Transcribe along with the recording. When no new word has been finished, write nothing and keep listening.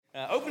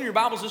Open your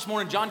Bibles this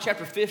morning, John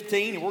chapter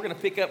 15, and we're going to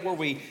pick up where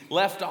we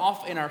left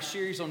off in our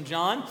series on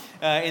John,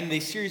 in the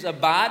series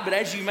Abide. But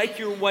as you make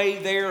your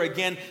way there,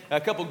 again,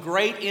 a couple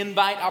great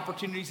invite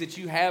opportunities that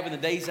you have in the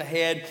days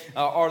ahead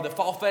are the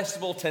Fall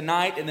Festival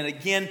tonight, and then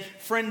again,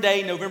 Friend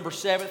Day, November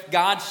 7th.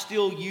 God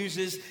still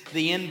uses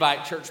the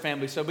invite, church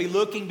family. So be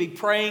looking, be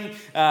praying,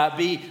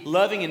 be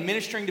loving and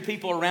ministering to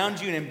people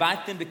around you, and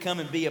invite them to come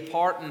and be a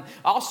part. And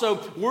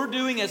also, we're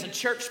doing as a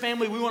church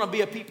family, we want to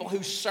be a people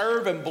who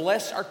serve and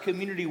bless our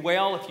community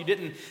well. If you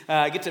didn't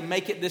get to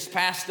make it this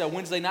past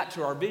Wednesday night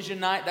to our Vision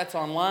Night, that's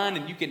online,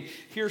 and you can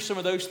hear some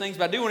of those things.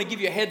 But I do want to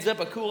give you a heads up,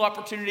 a cool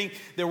opportunity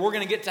that we're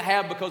going to get to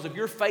have because of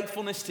your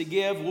faithfulness to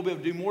give. We'll be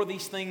able to do more of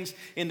these things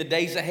in the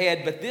days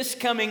ahead. But this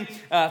coming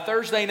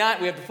Thursday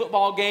night, we have the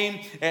football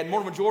game at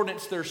Mortimer Jordan.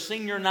 It's their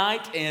senior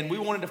night, and we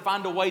wanted to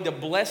find a way to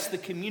bless the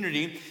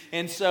community.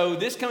 And so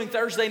this coming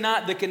Thursday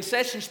night, the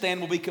concession stand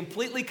will be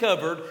completely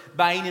covered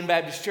by Enon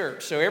Baptist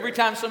Church. So every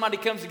time somebody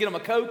comes to get them a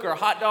Coke or a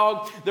hot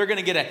dog, they're going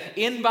to get an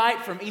invite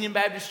from Enon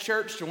Baptist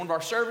Church to one of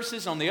our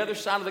services. On the other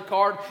side of the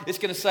card, it's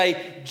going to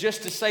say,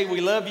 just to say we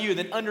love you, and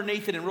then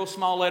underneath it in real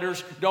small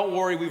letters, don't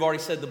worry, we've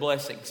already said the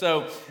blessing.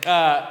 So,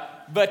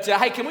 But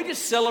hey, can we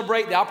just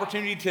celebrate the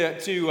opportunity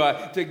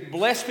to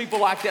bless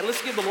people like that?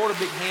 Let's give the Lord a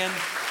big hand.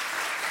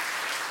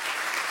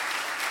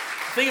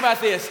 Think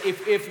about this.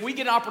 If we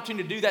get an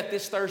opportunity to do that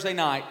this Thursday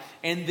night,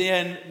 and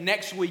then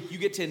next week you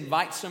get to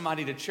invite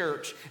somebody to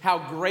church, how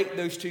great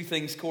those two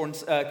things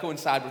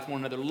coincide with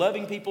one another.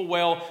 Loving people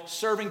well,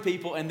 serving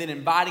people, and then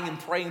inviting and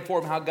praying for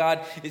them, how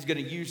God is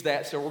going to use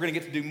that. So we're going to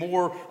get to do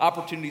more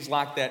opportunities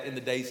like that in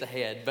the days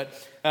ahead. But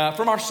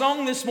from our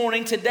song this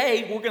morning,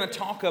 today we're going to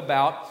talk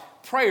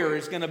about prayer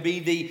is going to be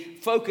the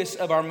focus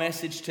of our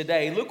message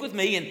today. Look with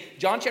me in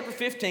John chapter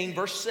 15,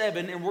 verse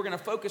 7, and we're going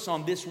to focus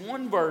on this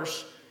one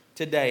verse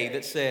today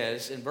that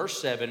says in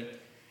verse 7,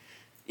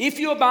 "If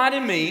you abide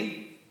in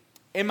me,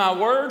 and my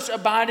words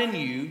abide in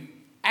you,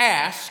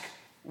 ask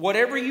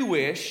whatever you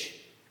wish,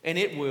 and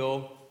it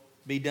will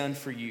be done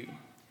for you."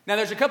 Now,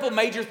 there's a couple of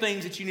major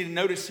things that you need to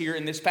notice here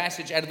in this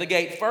passage out of the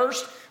gate.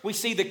 First, we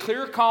see the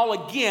clear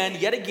call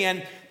yet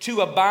again,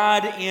 to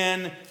abide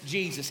in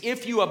Jesus.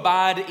 If you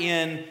abide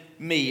in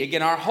me.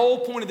 Again, our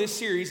whole point of this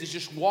series is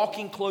just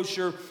walking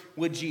closer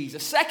with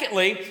Jesus.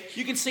 Secondly,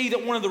 you can see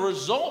that one of the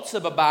results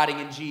of abiding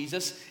in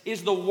Jesus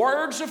is the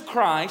words of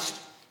Christ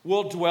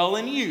will dwell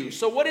in you.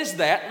 So what is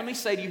that? Let me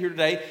say to you here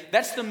today,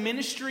 that's the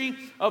ministry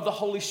of the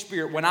Holy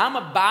Spirit. When I'm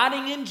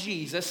abiding in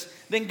Jesus,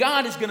 then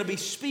God is going to be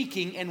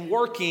speaking and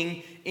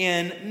working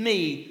in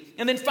me.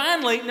 And then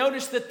finally,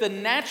 notice that the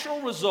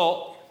natural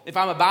result, if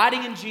I'm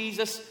abiding in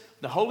Jesus,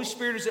 the Holy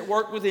Spirit is at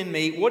work within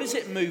me, what does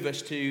it move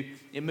us to?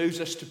 It moves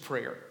us to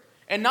prayer.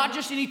 And not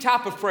just any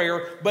type of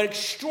prayer, but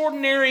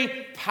extraordinary,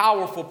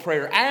 powerful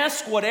prayer.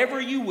 Ask whatever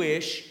you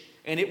wish,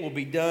 and it will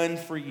be done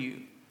for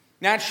you.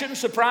 Now, it shouldn't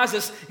surprise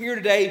us here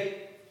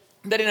today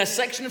that in a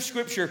section of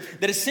Scripture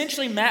that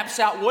essentially maps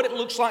out what it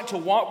looks like to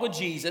walk with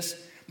Jesus,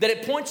 that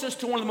it points us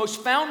to one of the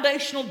most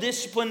foundational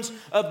disciplines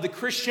of the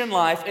Christian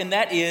life, and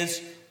that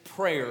is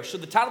prayer. So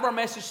the title of our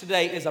message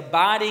today is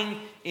Abiding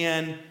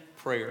in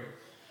Prayer.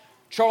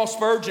 Charles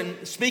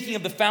Spurgeon, speaking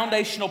of the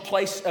foundational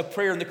place of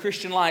prayer in the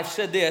Christian life,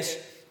 said this: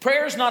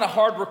 "Prayer is not a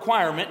hard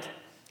requirement.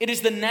 It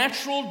is the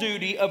natural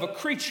duty of a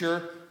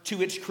creature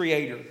to its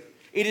creator.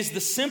 It is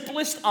the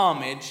simplest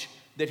homage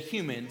that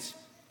humans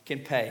can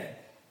pay."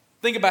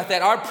 Think about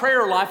that. Our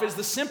prayer life is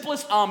the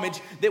simplest homage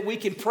that we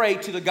can pray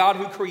to the God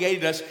who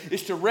created us,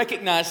 is to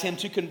recognize Him,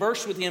 to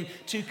converse with Him,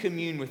 to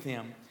commune with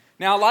Him.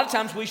 Now, a lot of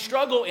times we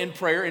struggle in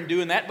prayer in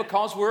doing that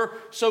because we're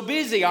so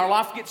busy. Our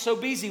life gets so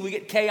busy, we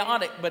get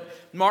chaotic. But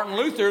Martin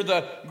Luther,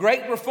 the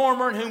great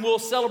reformer, and whom we'll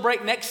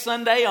celebrate next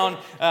Sunday on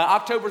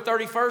October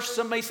 31st.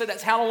 Somebody said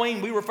that's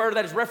Halloween. We refer to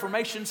that as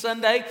Reformation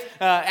Sunday.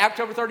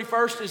 October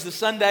 31st is the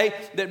Sunday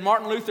that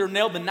Martin Luther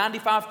nailed the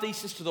 95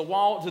 Theses to the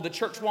wall, to the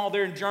church wall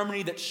there in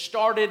Germany, that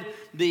started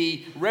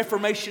the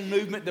Reformation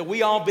movement that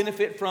we all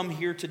benefit from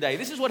here today.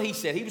 This is what he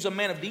said. He was a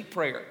man of deep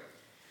prayer.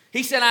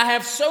 He said, "I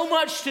have so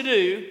much to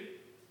do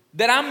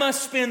that I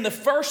must spend the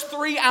first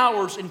 3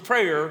 hours in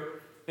prayer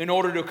in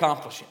order to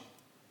accomplish it."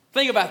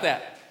 Think about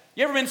that.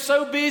 You ever been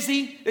so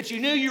busy that you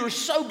knew you were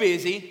so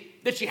busy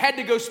that you had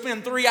to go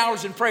spend 3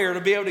 hours in prayer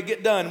to be able to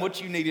get done what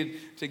you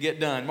needed to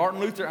get done? Martin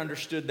Luther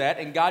understood that,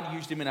 and God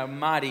used him in a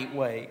mighty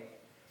way.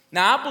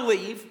 Now, I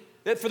believe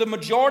that for the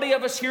majority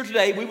of us here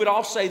today, we would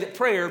all say that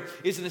prayer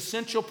is an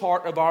essential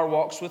part of our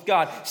walks with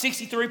God.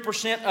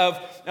 63% of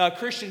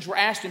Christians were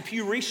asked in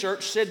Pew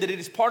Research said that it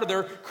is part of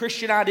their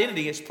Christian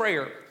identity is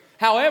prayer.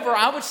 However,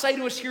 I would say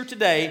to us here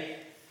today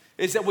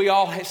is that we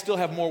all still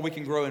have more we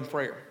can grow in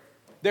prayer.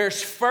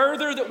 There's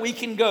further that we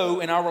can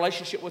go in our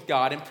relationship with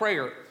God in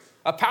prayer.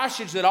 A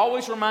passage that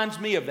always reminds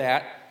me of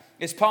that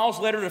is Paul's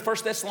letter to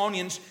 1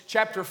 Thessalonians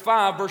chapter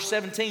 5, verse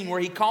 17, where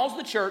he calls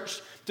the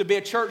church to be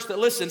a church that,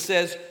 listen,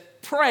 says,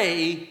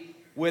 "Pray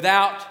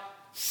without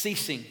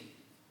ceasing."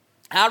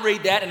 I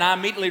read that and I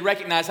immediately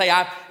recognize, hey,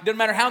 it doesn't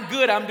matter how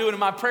good I'm doing in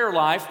my prayer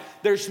life,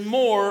 there's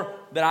more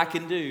that I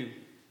can do.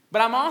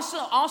 But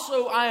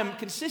I am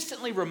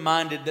consistently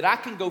reminded that I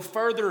can go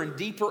further and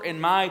deeper in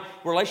my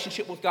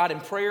relationship with God in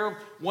prayer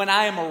when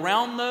I am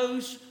around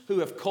those who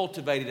have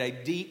cultivated a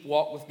deep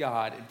walk with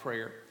God in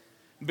prayer.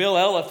 Bill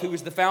Elliff, who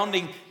was the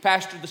founding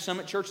pastor of the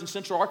Summit Church in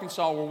Central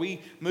Arkansas, where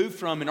we moved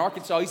from in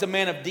Arkansas, he's a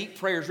man of deep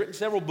prayer. He's written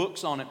several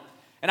books on it.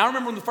 And I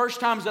remember the first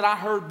times that I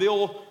heard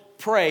Bill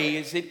pray,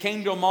 as it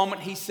came to a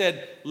moment, he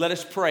said, "Let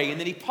us pray." And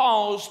then he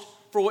paused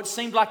for what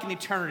seemed like an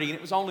eternity, and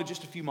it was only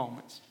just a few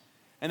moments.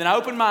 And then I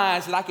opened my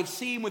eyes and I could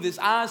see him with his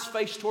eyes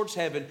faced towards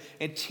heaven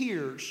and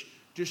tears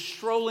just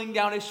strolling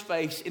down his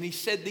face. And he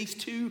said these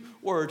two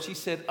words. He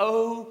said,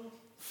 "Oh,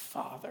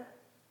 Father.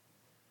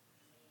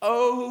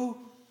 Oh,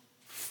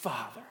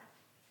 Father."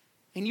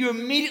 And you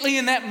immediately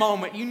in that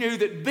moment, you knew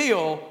that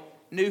Bill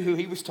knew who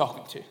he was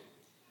talking to.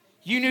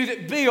 You knew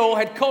that Bill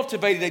had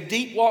cultivated a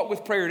deep walk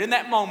with prayer. And in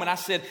that moment, I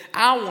said,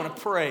 I want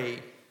to pray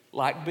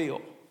like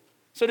Bill.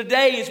 So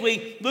today, as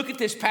we look at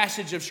this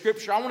passage of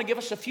Scripture, I want to give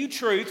us a few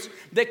truths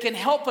that can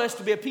help us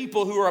to be a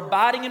people who are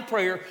abiding in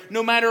prayer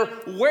no matter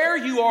where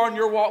you are in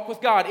your walk with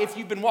God. If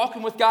you've been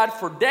walking with God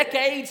for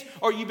decades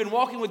or you've been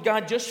walking with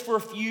God just for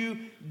a few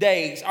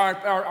days.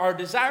 Our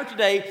desire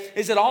today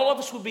is that all of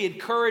us will be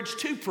encouraged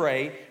to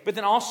pray, but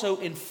then also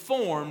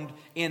informed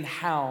in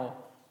how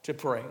to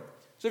pray.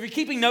 So if you're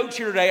keeping notes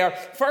here today, our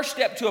first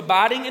step to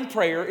abiding in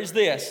prayer is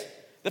this.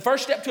 The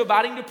first step to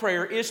abiding in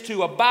prayer is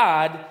to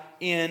abide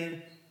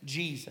in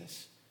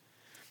Jesus.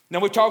 Now,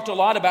 we've talked a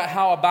lot about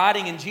how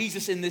abiding in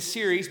Jesus in this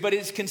series, but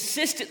it's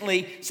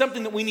consistently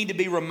something that we need to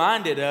be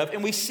reminded of,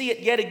 and we see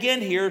it yet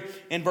again here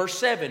in verse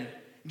 7.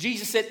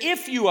 Jesus said,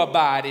 "If you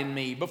abide in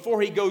me,"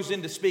 before he goes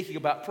into speaking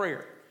about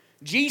prayer.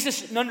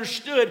 Jesus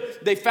understood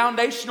the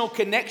foundational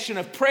connection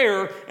of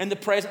prayer and the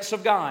presence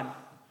of God.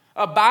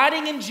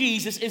 Abiding in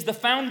Jesus is the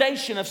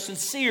foundation of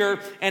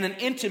sincere and an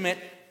intimate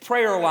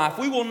prayer life.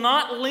 We will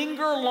not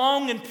linger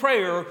long in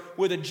prayer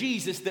with a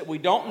Jesus that we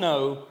don't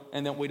know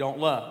and that we don't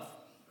love.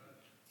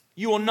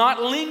 You will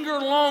not linger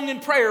long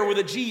in prayer with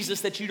a Jesus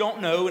that you don't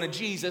know and a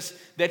Jesus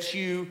that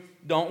you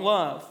don't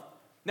love.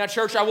 Now,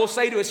 church, I will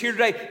say to us here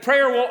today,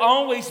 prayer will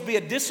always be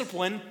a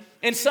discipline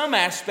in some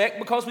aspect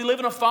because we live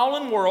in a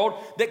fallen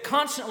world that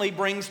constantly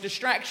brings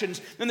distractions.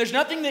 And there's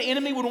nothing the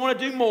enemy would want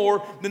to do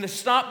more than to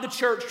stop the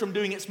church from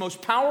doing its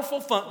most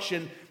powerful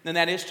function, and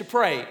that is to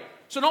pray.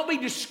 So don't be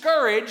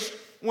discouraged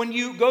when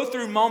you go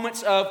through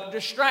moments of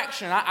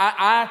distraction.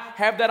 I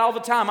have that all the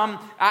time.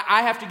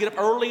 I have to get up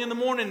early in the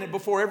morning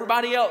before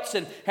everybody else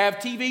and have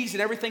TVs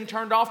and everything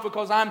turned off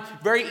because I'm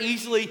very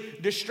easily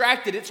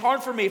distracted. It's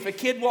hard for me. If a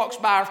kid walks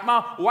by or if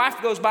my wife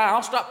goes by,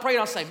 I'll stop praying.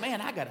 I'll say, "Man,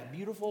 I got a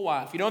beautiful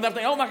wife." You know, and I'm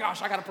thinking, "Oh my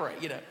gosh, I got to pray."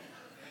 You know,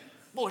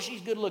 "Boy, she's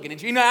good looking." And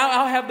you know,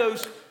 I'll have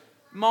those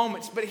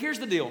moments. But here's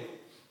the deal.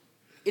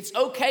 It's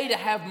okay to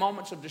have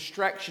moments of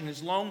distraction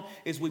as long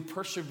as we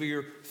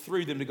persevere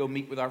through them to go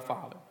meet with our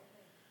Father.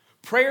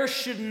 Prayer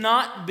should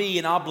not be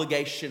an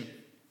obligation,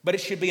 but it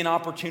should be an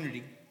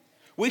opportunity.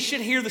 We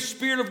should hear the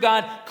Spirit of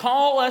God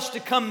call us to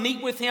come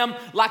meet with Him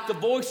like the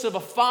voice of a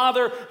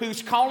father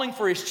who's calling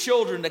for his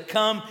children to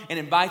come and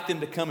invite them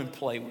to come and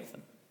play with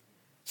Him.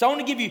 So I want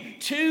to give you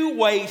two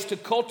ways to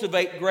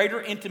cultivate greater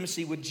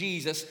intimacy with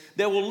Jesus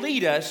that will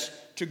lead us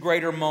to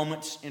greater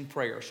moments in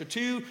prayer. So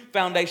two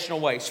foundational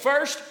ways.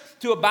 First,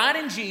 to abide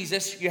in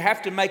Jesus, you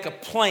have to make a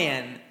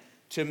plan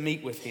to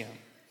meet with Him.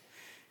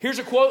 Here's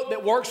a quote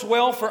that works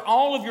well for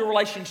all of your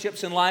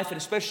relationships in life and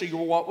especially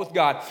your walk with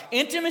God.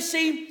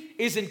 Intimacy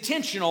is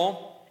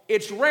intentional.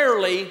 It's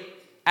rarely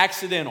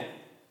accidental.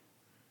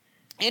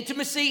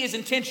 Intimacy is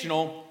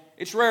intentional.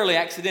 It's rarely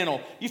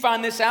accidental. You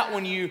find this out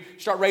when you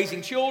start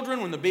raising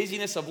children, when the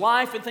busyness of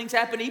life and things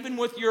happen, even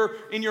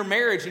in your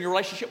marriage and your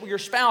relationship with your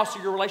spouse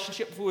or your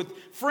relationship with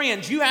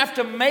friends. You have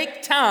to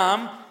make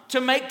time to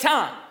make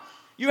time.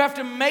 You have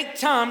to make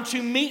time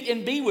to meet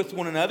and be with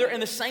one another,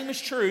 and the same is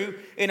true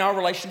in our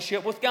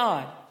relationship with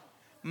God.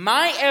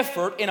 My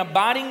effort in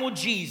abiding with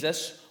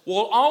Jesus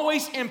will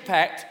always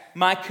impact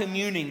my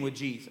communing with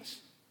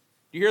Jesus.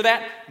 You hear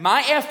that?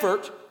 My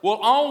effort will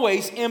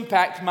always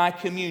impact my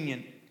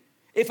communion.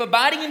 If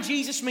abiding in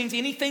Jesus means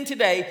anything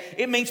today,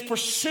 it means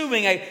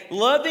pursuing a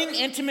loving,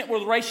 intimate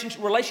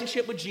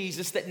relationship with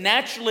Jesus that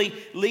naturally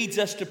leads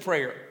us to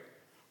prayer.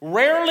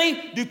 Rarely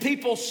do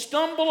people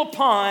stumble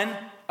upon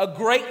a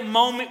great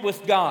moment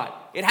with God.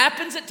 It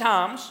happens at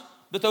times,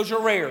 but those are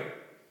rare.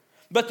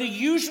 But the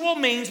usual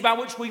means by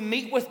which we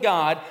meet with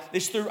God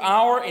is through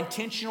our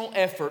intentional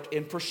effort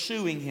in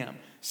pursuing Him.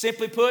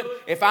 Simply put,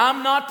 if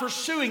I'm not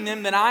pursuing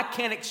them, then I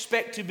can't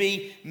expect to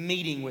be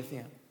meeting with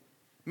Him.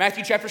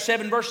 Matthew chapter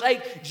 7, verse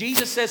 8,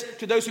 Jesus says,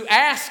 "To those who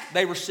ask,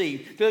 they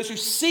receive. To those who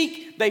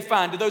seek, they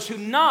find. To those who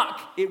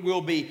knock, it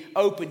will be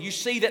opened." You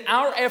see that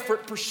our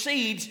effort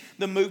precedes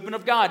the movement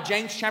of God.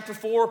 James chapter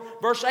 4,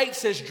 verse 8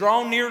 says,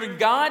 "Draw near to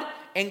God,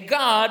 and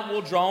God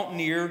will draw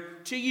near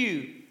to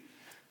you."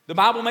 The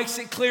Bible makes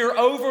it clear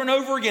over and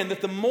over again that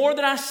the more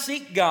that I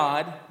seek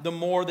God, the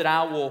more that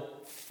I will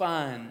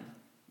find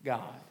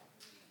God.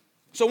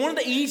 So one of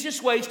the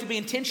easiest ways to be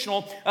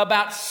intentional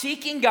about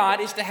seeking God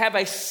is to have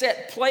a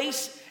set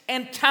place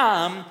and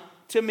time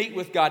to meet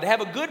with God. To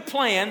have a good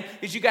plan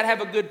is you got to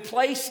have a good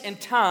place and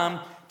time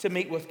to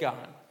meet with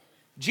God.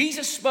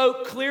 Jesus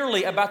spoke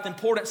clearly about the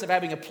importance of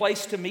having a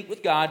place to meet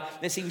with God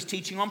as he was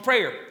teaching on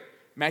prayer.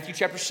 Matthew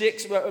chapter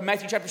 6,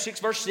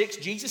 verse 6,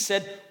 Jesus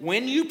said,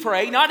 when you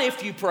pray, not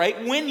if you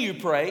pray, when you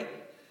pray,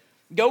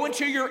 go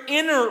into your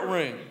inner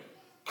room,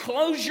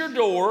 close your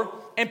door,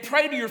 and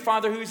pray to your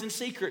Father who is in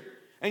secret.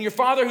 And your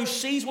Father who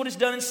sees what is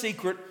done in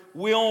secret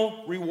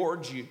will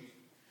reward you.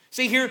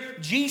 See here,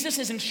 Jesus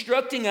is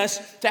instructing us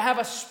to have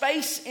a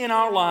space in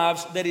our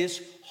lives that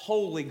is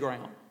holy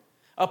ground,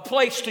 a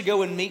place to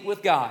go and meet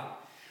with God.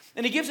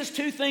 And he gives us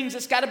two things.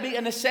 It's got to be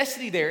a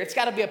necessity there. It's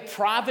got to be a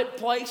private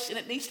place, and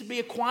it needs to be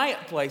a quiet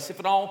place, if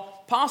at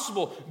all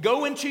possible.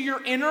 Go into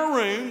your inner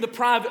room, the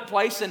private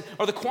place,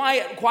 or the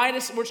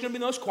quietest, where it's going to be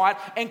the most quiet,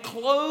 and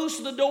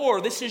close the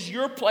door. This is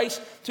your place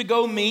to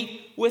go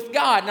meet with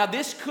God. Now,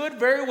 this could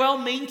very well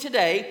mean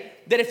today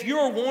that if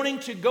you're wanting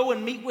to go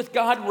and meet with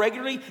God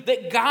regularly,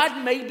 that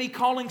God may be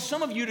calling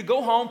some of you to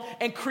go home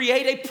and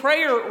create a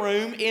prayer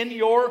room in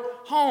your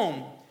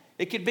home.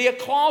 It could be a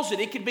closet.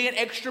 It could be an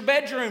extra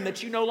bedroom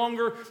that you no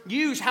longer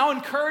use. How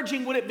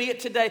encouraging would it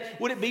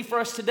be for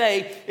us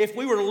today if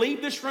we were to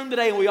leave this room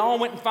today and we all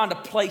went and found a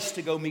place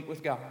to go meet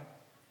with God?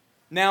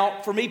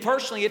 Now, for me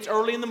personally, it's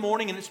early in the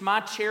morning and it's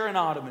my chair and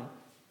ottoman.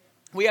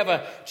 We have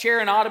a chair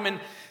and ottoman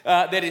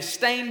that is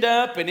stained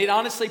up, and it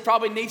honestly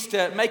probably needs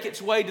to make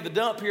its way to the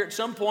dump here at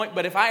some point.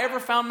 But if I ever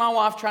found my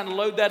wife trying to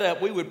load that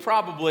up, we would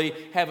probably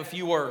have a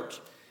few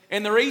words.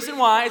 And the reason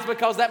why is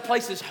because that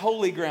place is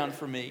holy ground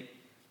for me.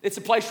 It's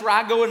a place where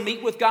I go and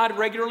meet with God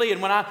regularly.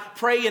 And when I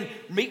pray and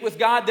meet with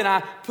God, then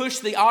I push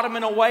the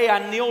ottoman away.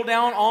 I kneel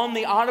down on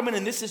the ottoman,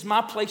 and this is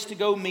my place to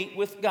go meet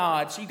with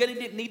God. So you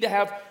need to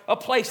have a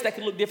place that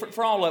can look different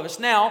for all of us.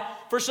 Now,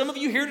 for some of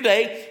you here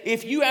today,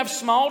 if you have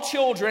small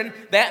children,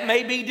 that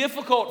may be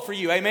difficult for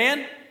you.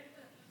 Amen?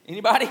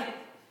 Anybody?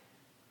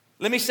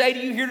 Let me say to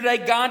you here today,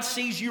 God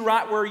sees you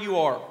right where you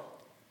are.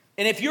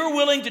 And if you're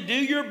willing to do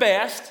your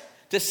best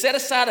to set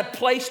aside a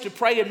place to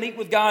pray and meet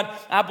with God,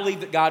 I believe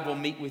that God will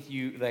meet with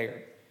you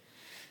there.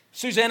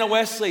 Susanna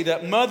Wesley,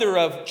 the mother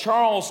of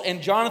Charles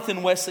and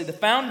Jonathan Wesley, the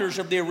founders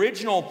of the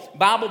original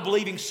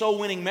Bible-believing,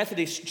 soul-winning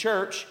Methodist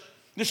Church,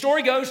 the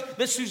story goes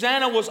that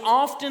Susanna was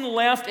often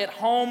left at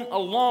home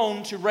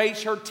alone to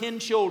raise her 10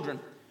 children.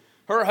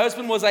 Her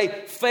husband was a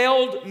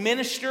failed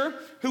minister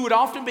who would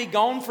often be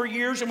gone for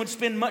years and would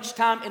spend much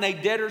time in a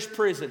debtor's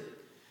prison.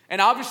 And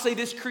obviously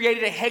this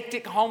created a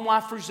hectic home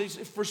life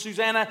for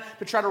Susanna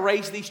to try to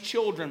raise these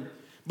children.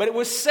 But it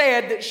was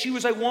said that she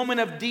was a woman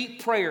of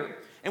deep prayer.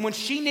 And when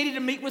she needed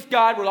to meet with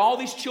God with all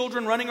these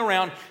children running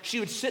around, she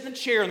would sit in a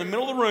chair in the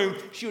middle of the room.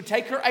 She would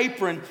take her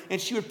apron and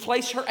she would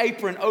place her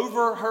apron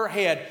over her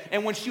head.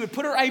 And when she would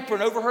put her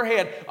apron over her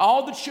head,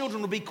 all the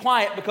children would be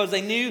quiet because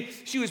they knew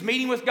she was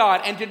meeting with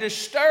God. And to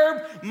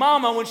disturb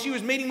Mama when she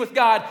was meeting with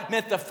God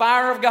meant the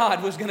fire of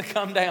God was going to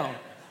come down.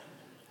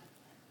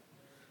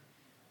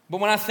 But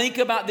when I think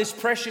about this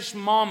precious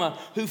mama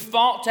who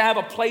fought to have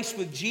a place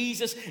with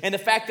Jesus and the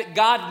fact that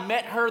God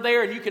met her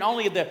there, and you can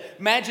only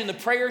imagine the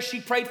prayers she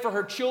prayed for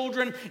her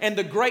children and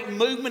the great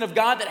movement of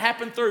God that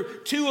happened through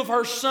two of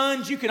her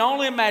sons, you can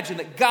only imagine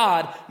that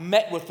God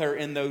met with her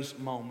in those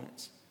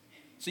moments.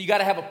 So you got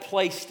to have a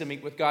place to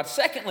meet with God.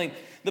 Secondly,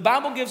 the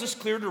Bible gives us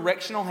clear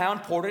direction on how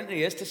important it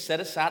is to set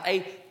aside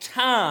a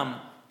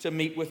time to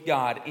meet with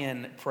God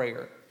in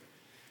prayer.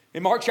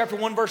 In Mark chapter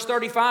 1, verse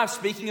 35,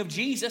 speaking of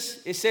Jesus,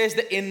 it says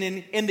that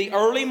in the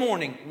early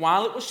morning,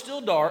 while it was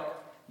still dark,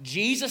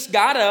 Jesus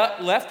got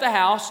up, left the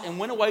house, and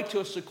went away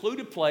to a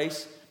secluded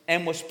place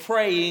and was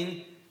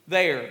praying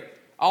there.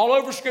 All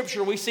over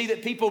Scripture, we see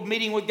that people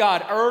meeting with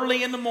God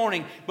early in the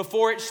morning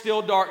before it's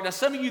still dark. Now,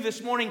 some of you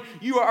this morning,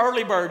 you are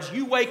early birds.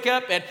 You wake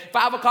up at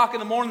 5 o'clock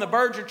in the morning, the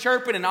birds are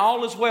chirping, and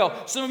all is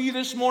well. Some of you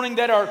this morning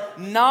that are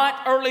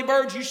not early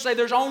birds, you say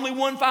there's only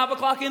one 5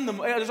 o'clock in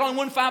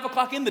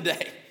the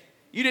day.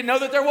 You didn't know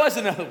that there was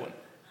another one.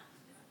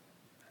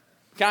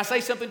 Can I say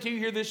something to you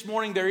here this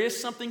morning? There is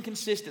something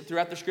consistent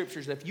throughout the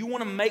Scriptures that if you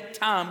want to make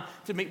time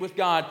to meet with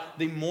God,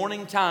 the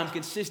morning time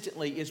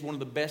consistently is one of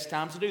the best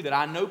times to do that.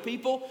 I know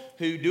people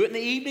who do it in the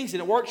evenings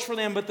and it works for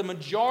them, but the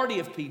majority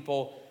of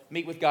people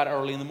meet with God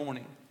early in the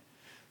morning.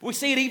 We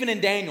see it even in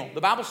Daniel.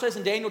 The Bible says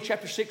in Daniel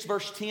chapter 6,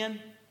 verse 10,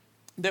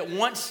 that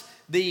once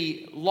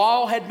the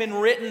law had been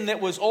written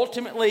that was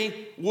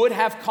ultimately would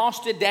have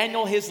costed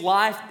Daniel his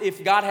life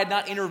if God had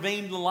not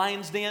intervened in the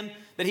lion's den,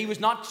 that he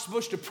was not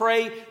supposed to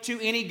pray to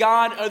any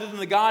god other than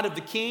the God of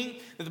the king.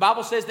 That the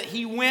Bible says that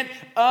he went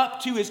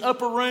up to his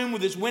upper room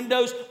with his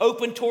windows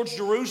open towards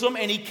Jerusalem,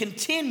 and he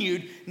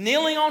continued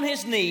kneeling on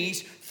his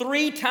knees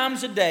 3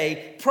 times a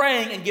day,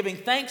 praying and giving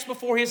thanks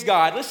before his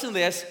God. Listen to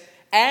this,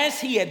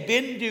 as he had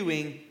been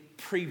doing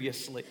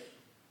previously.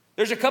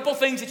 There's a couple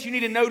things that you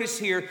need to notice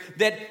here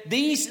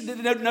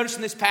notice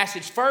in this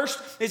passage. First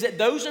is that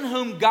those in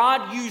whom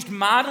God used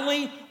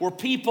mightily were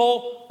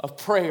people of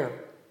prayer.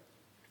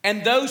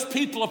 And those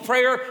people of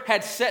prayer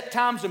had set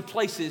times and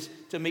places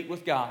to meet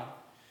with God.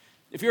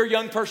 If you're a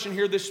young person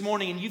here this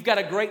morning and you've got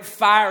a great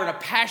fire and a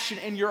passion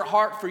in your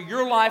heart for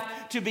your life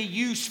to be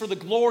used for the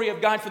glory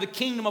of God, for the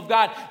kingdom of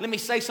God, let me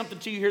say something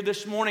to you here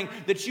this morning,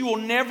 that you will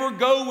never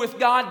go with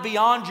God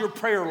beyond your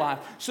prayer life.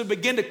 So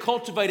begin to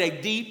cultivate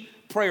a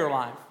deep prayer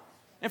life.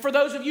 And for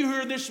those of you who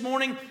are this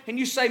morning and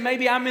you say,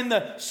 maybe I'm in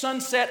the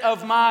sunset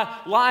of my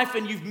life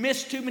and you've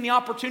missed too many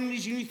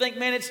opportunities and you think,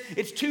 man,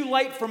 it's too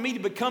late for me to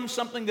become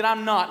something that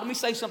I'm not. Let me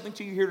say something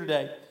to you here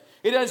today.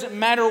 It doesn't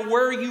matter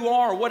where you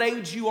are or what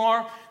age you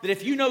are, that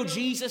if you know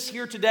Jesus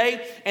here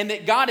today and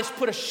that God has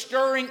put a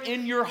stirring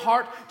in your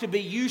heart to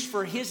be used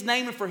for His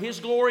name and for His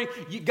glory,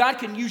 God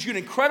can use you in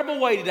an incredible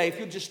way today if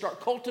you'll just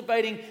start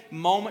cultivating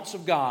moments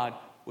of God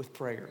with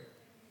prayer.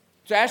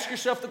 So ask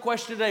yourself the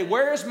question today,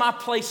 where is my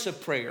place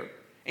of prayer?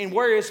 And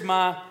where is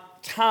my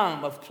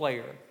time of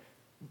prayer?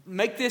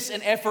 Make this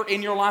an effort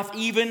in your life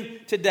even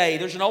today.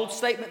 There's an old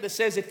statement that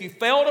says, if you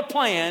fail to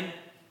plan,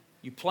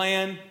 you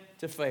plan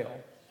to fail.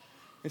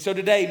 And so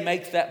today,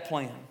 make that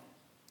plan.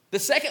 The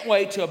second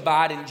way to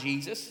abide in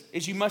Jesus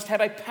is you must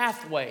have a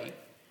pathway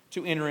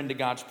to enter into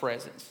God's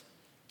presence.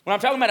 When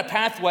I'm talking about a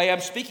pathway, I'm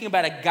speaking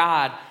about a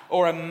guide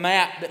or a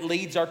map that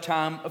leads our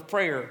time of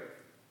prayer.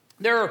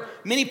 There are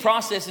many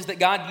processes that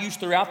God used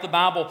throughout the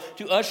Bible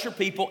to usher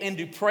people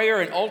into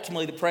prayer and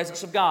ultimately the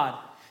presence of God.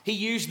 He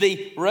used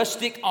the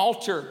rustic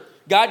altar.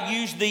 God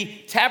used the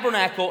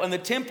tabernacle and the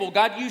temple.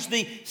 God used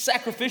the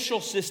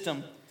sacrificial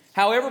system.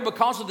 However,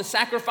 because of the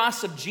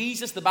sacrifice of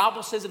Jesus, the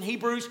Bible says in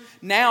Hebrews,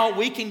 now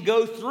we can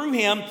go through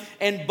Him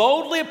and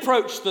boldly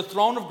approach the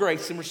throne of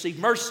grace and receive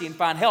mercy and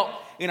find help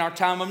in our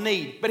time of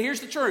need. But here's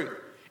the truth.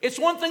 It's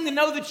one thing to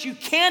know that you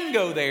can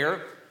go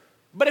there,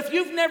 but if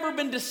you've never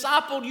been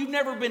discipled, you've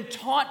never been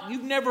taught,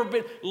 you've never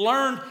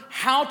learned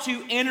how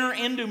to enter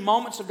into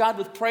moments of God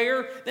with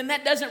prayer, then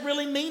that doesn't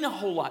really mean a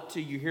whole lot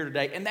to you here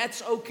today, and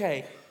that's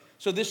okay.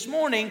 So this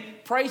morning,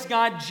 praise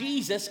God,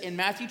 Jesus in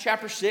Matthew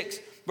chapter 6,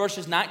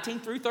 verses 19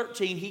 through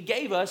 13, He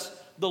gave us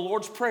the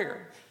Lord's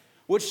Prayer,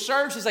 which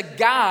serves as a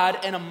guide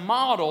and a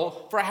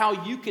model for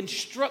how you can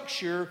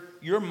structure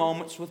your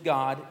moments with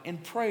God in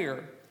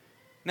prayer.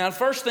 Now, the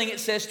first thing it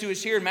says to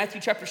us here in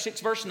Matthew chapter 6,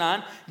 verse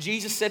 9,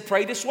 Jesus said,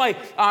 pray this way,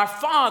 our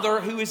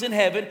Father who is in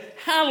heaven,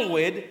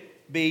 hallowed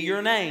be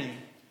your name.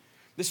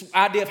 This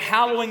idea of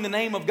hallowing the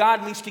name of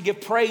God means to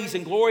give praise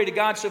and glory to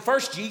God. So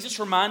first, Jesus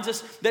reminds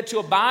us that to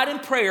abide in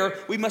prayer,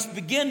 we must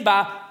begin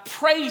by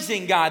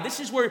praising God. This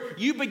is where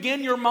you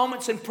begin your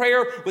moments in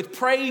prayer with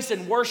praise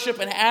and worship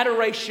and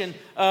adoration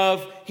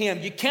of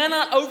Him. You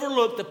cannot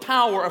overlook the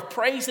power of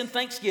praise and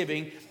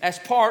thanksgiving as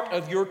part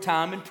of your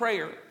time in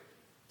prayer.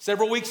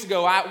 Several weeks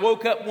ago, I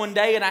woke up one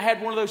day and I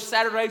had one of those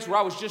Saturdays where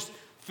I was just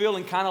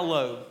feeling kind of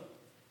low.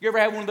 You ever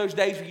had one of those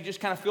days where you just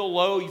kind of feel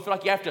low? You feel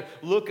like you have to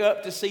look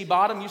up to see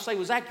bottom. You say,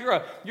 well, Zach,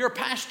 you're a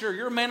pastor.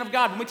 You're a man of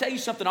God. Let me tell you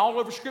something. All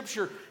over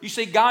Scripture, you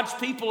see God's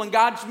people and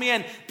God's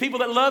men, people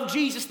that love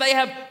Jesus, they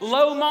have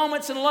low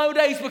moments and low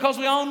days because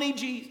we all need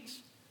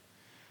Jesus.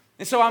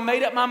 And so I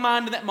made up my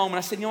mind in that moment.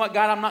 I said, you know what,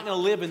 God, I'm not going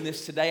to live in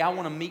this today. I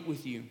want to meet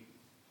with you.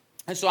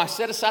 And so I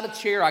set aside a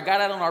chair. I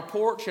got out on our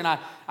porch and I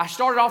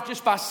started off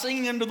just by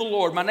singing unto the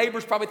Lord. My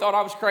neighbors probably thought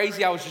I was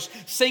crazy. I was just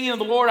singing to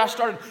the Lord. I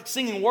started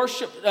singing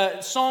worship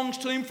songs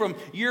to Him from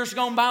years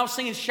gone by. I was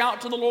singing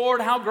Shout to the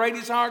Lord, How Great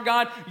is Our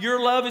God,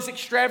 Your Love is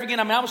Extravagant.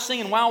 I was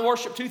singing Wow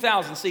Worship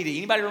 2000 CD.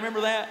 Anybody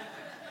remember that?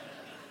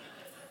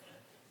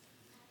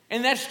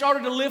 And that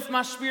started to lift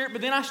my spirit,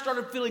 but then I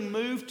started feeling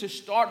moved to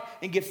start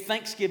and give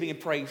thanksgiving and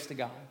praise to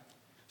God.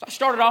 So I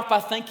started off by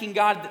thanking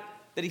God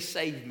that He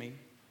saved me.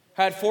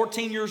 I had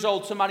 14 years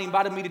old, somebody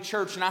invited me to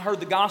church and I heard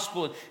the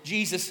gospel and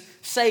Jesus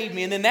saved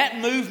me. And then that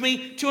moved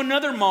me to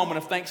another moment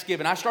of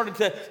thanksgiving. I started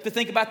to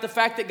think about the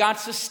fact that God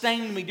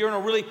sustained me during a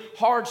really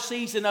hard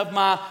season of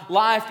my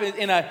life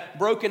in a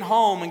broken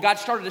home. And God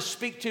started to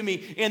speak to me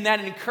in that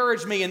and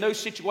encourage me in those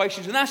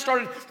situations. And I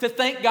started to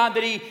thank God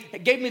that He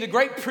gave me the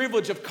great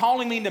privilege of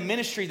calling me into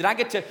ministry, that I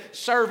get to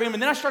serve Him.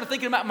 And then I started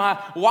thinking about my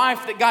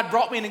wife, that God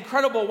brought me an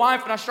incredible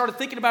wife. And I started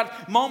thinking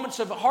about moments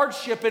of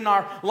hardship in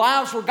our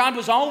lives where God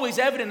was always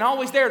evident,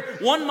 always there.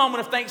 One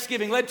moment of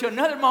thanksgiving led to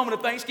another moment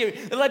of thanksgiving.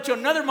 It led to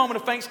another moment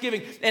of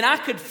thanksgiving. And I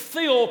could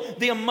feel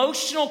the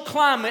emotional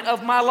climate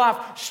of my life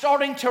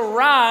starting to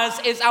rise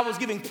as I was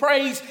giving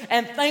praise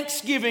and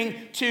thanksgiving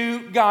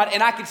to God.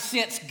 And I could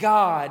sense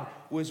God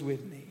was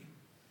with me.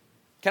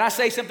 Can I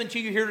say something to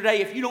you here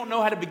today? If you don't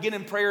know how to begin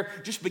in prayer,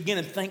 just begin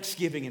in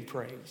thanksgiving and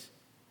praise.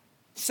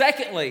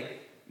 Secondly,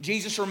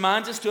 Jesus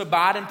reminds us to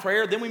abide in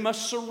prayer. Then we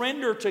must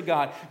surrender to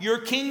God. Your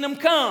kingdom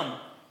come.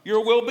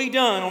 Your will be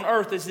done on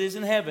earth as it is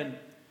in heaven. You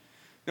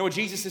know what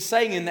Jesus is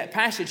saying in that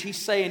passage? He's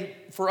saying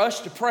for us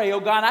to pray, oh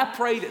God, I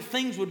pray that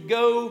things would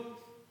go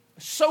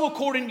so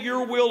according to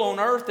your will on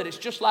earth that it's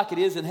just like it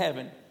is in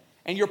heaven.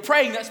 And you're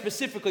praying that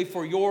specifically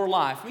for your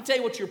life. Let me tell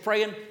you what you're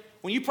praying.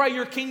 When you pray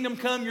your kingdom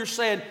come, you're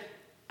saying,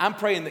 I'm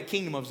praying that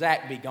kingdom of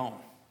Zach be gone.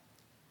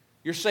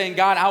 You're saying,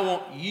 God, I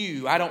want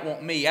you. I don't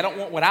want me. I don't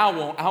want what I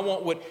want. I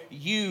want what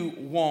you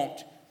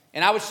want.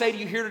 And I would say to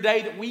you here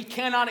today that we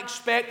cannot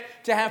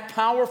expect to have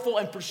powerful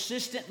and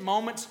persistent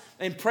moments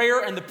in prayer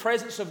and the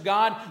presence of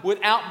God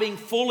without being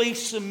fully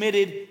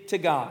submitted to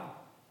God.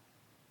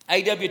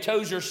 A.W.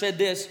 Tozer said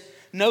this,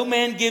 "No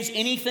man gives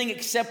anything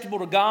acceptable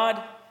to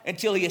God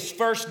until he has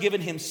first given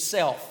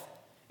himself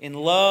in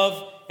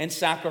love and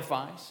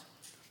sacrifice."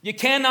 You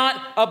cannot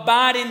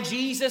abide in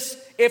Jesus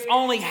if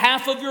only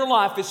half of your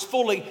life is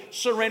fully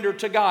surrendered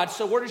to God.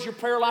 So where does your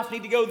prayer life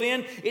need to go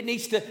then? It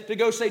needs to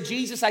go say,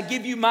 "Jesus, I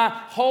give you my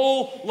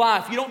whole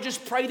life." You don't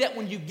just pray that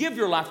when you give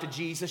your life to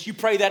Jesus. You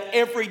pray that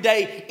every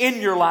day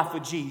in your life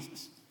with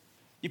Jesus.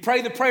 You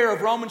pray the prayer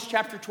of Romans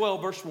chapter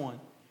 12, verse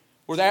 1.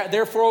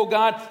 Therefore, O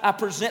God, I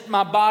present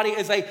my body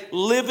as a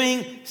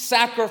living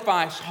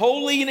sacrifice,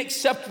 holy and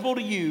acceptable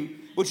to you,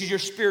 which is your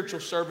spiritual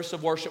service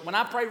of worship. When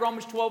I pray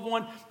Romans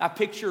 12:1, I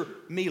picture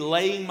me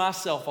laying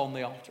myself on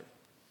the altar.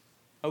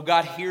 Oh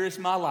God, here is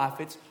my life.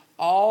 It's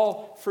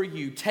all for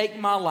you. Take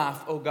my life,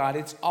 oh God.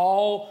 It's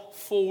all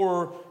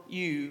for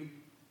you.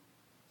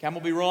 Okay, I'm going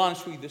to be real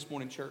honest with you this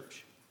morning,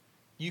 church.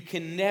 You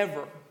can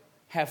never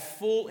have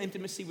full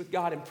intimacy with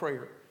God in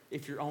prayer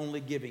if you're only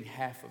giving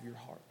half of your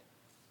heart.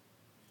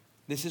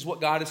 This is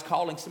what God is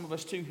calling some of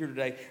us to here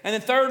today. And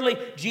then thirdly,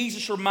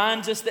 Jesus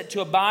reminds us that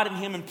to abide in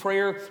Him in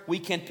prayer, we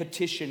can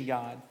petition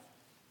God.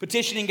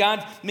 Petitioning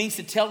God means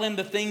to tell Him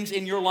the things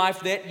in your life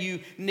that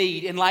you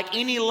need. And like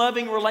any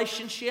loving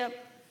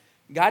relationship,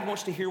 God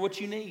wants to hear what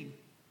you need.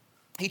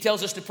 He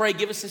tells us to pray,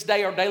 "Give us this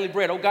day our daily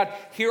bread." Oh God,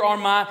 here are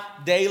my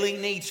daily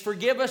needs.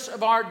 Forgive us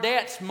of our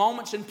debts.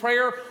 Moments in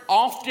prayer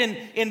often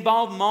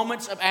involve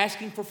moments of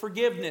asking for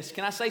forgiveness.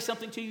 Can I say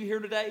something to you here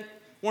today?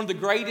 One of the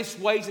greatest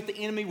ways that the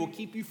enemy will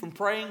keep you from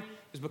praying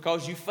is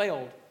because you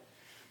failed.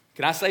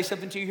 Can I say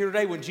something to you here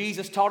today? When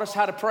Jesus taught us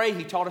how to pray,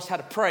 He taught us how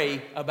to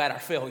pray about our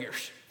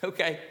failures.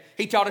 Okay?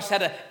 He taught us how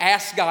to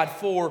ask God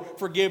for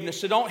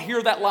forgiveness. So don't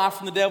hear that lie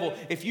from the devil.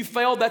 If you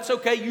failed, that's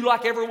okay. You,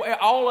 like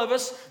all of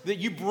us, that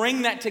you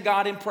bring that to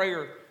God in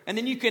prayer. And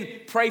then you can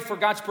pray for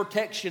God's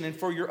protection and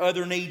for your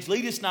other needs.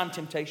 Lead us not in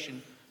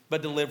temptation,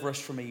 but deliver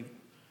us from evil.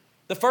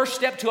 The first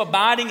step to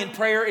abiding in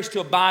prayer is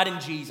to abide in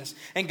Jesus.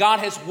 And God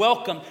has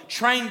welcomed,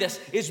 trained us,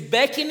 is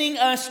beckoning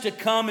us to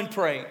come and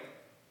pray.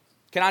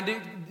 Can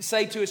I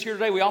say to us here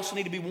today, we also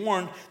need to be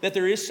warned that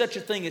there is such a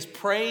thing as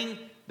praying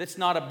that's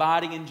not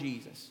abiding in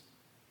Jesus.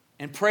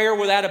 And prayer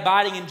without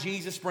abiding in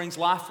Jesus brings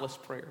lifeless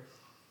prayer.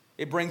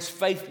 It brings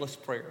faithless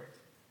prayer.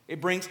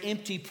 It brings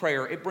empty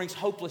prayer. It brings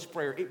hopeless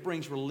prayer. It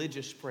brings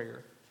religious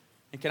prayer.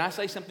 And can I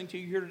say something to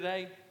you here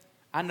today?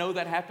 I know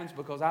that happens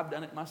because I've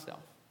done it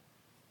myself.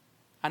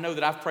 I know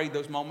that I've prayed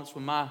those moments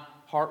when my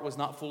heart was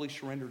not fully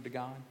surrendered to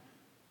God.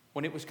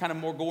 When it was kind of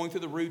more going through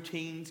the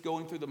routines,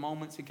 going through the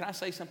moments. And can I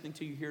say something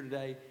to you here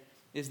today?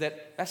 Is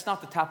that that's not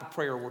the type of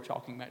prayer we're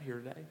talking about here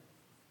today.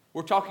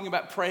 We're talking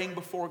about praying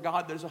before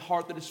God. There's a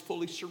heart that is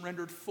fully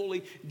surrendered,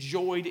 fully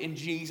joyed in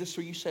Jesus. So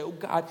you say, "Oh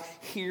God,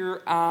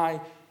 here I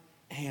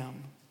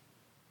am."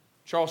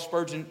 Charles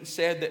Spurgeon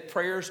said that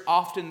prayers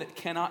often that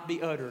cannot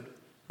be uttered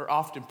are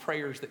often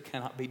prayers that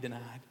cannot be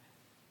denied.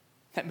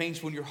 That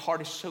means when your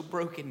heart is so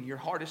broken, your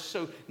heart is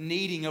so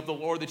needing of the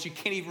Lord that you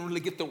can't even really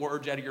get the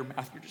words out of your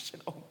mouth. You're just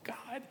saying, "Oh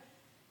God,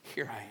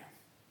 here I am."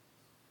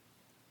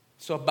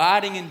 So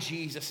abiding in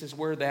Jesus is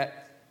where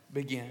that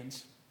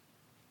begins.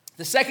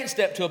 The second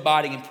step to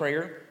abiding in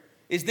prayer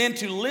is then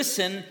to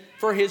listen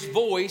for His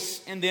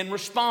voice and then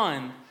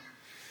respond.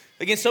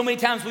 Again, so many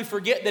times we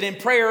forget that in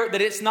prayer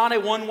that it's not a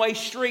one-way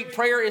street.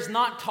 Prayer is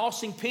not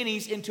tossing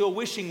pennies into a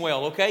wishing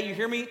well, okay? You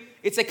hear me?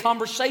 It's a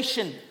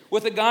conversation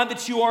with a God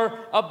that you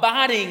are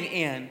abiding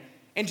in.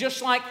 And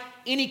just like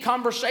any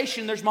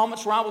conversation, there's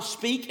moments where I will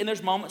speak and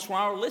there's moments where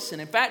I will listen.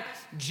 In fact,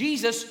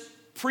 Jesus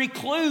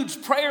precludes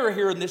prayer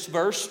here in this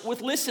verse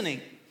with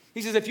listening.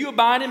 He says, "If you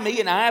abide in me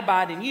and I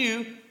abide in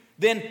you,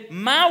 then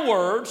my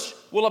words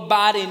will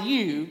abide in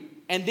you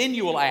and then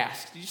you will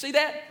ask." Did you see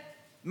that?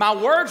 My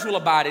words will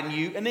abide in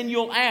you and then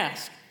you'll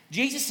ask.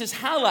 Jesus is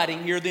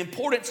highlighting here the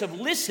importance of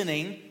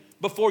listening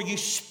before you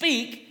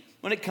speak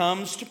when it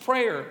comes to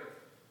prayer.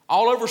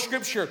 All over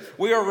Scripture,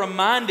 we are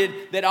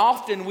reminded that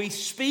often we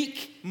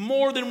speak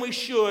more than we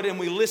should and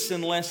we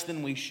listen less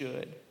than we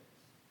should.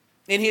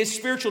 In his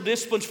Spiritual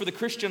Disciplines for the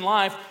Christian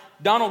Life,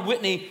 Donald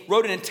Whitney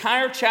wrote an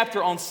entire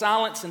chapter on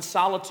silence and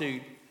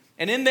solitude.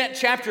 And in that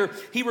chapter,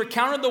 he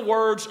recounted the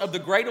words of the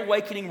Great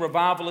Awakening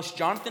revivalist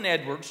Jonathan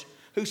Edwards,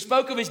 who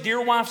spoke of his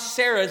dear wife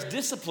Sarah's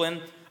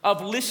discipline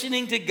of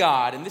listening to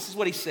God. And this is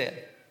what he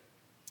said.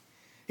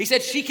 He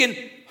said,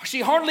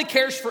 she hardly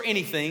cares for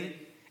anything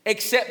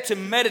except to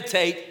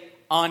meditate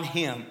on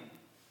Him.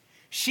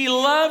 She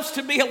loves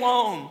to be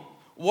alone,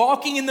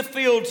 walking in the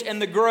fields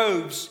and the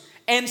groves,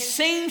 and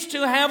seems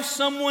to have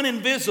someone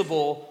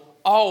invisible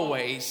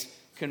always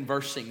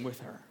conversing with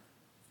her.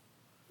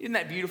 Isn't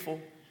that beautiful?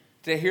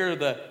 To hear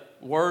the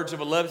words of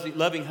a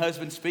loving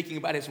husband speaking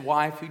about his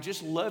wife who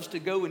just loves to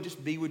go and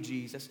just be with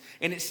Jesus.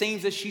 And it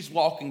seems as she's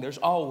walking, there's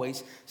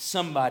always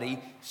somebody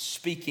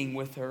speaking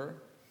with her.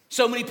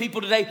 So many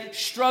people today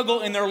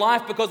struggle in their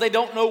life because they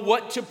don't know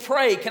what to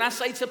pray. Can I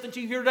say something to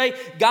you here today?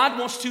 God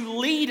wants to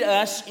lead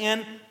us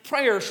in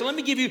prayer. So let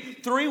me give you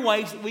 3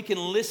 ways that we can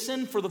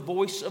listen for the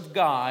voice of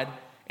God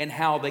and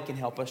how they can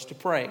help us to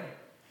pray.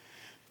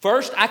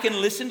 First, I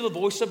can listen to the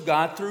voice of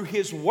God through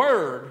His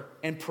Word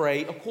and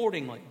pray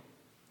accordingly.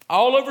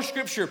 All over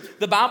Scripture,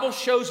 the Bible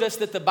shows us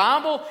that the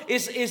Bible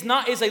is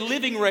a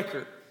living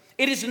record.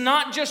 It is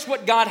not just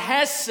what God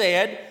has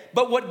said,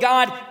 but what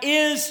God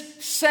is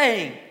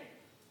saying.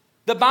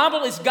 The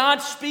Bible is God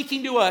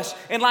speaking to us,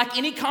 and like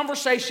any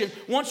conversation,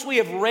 once we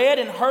have read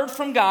and heard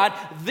from God,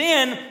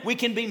 then we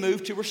can be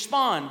moved to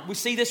respond. We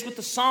see this with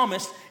the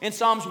psalmist in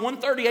Psalms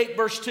 138,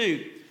 verse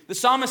 2. The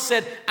psalmist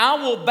said, I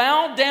will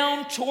bow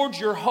down towards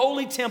your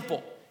holy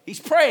temple. He's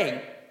praying.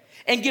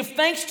 And give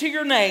thanks to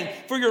your name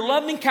for your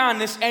loving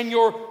kindness and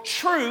your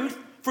truth,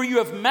 for you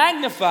have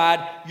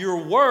magnified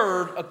your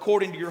word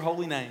according to your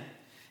holy name.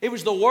 It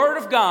was the word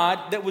of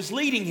God that was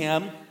leading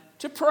him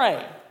to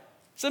pray.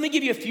 So let me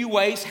give you a few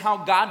ways how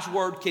God's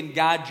word can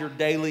guide your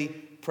daily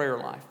prayer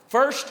life.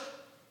 First,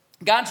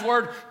 God's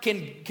word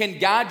can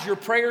guide your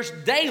prayers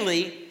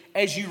daily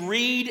as you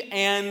read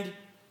and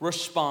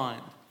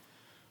respond.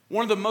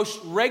 One of the most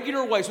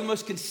regular ways, one of the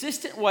most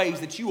consistent ways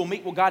that you will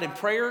meet with God in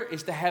prayer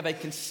is to have a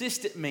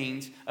consistent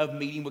means of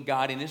meeting with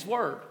God in His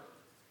Word.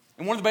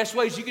 And one of the best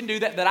ways you can do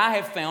that I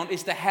have found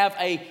is to have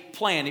a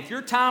plan. If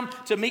your time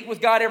to meet with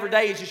God every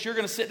day is just you're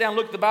going to sit down,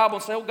 look at the Bible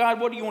and say, oh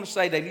God, what do you want to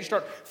say today? And you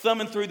start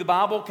thumbing through the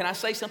Bible. Can I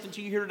say something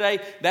to you here today?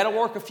 That'll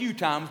work a few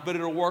times, but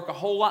it'll work a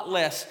whole lot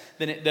less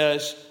than it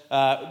does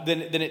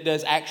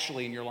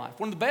actually in your life.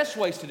 One of the best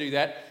ways to do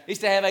that is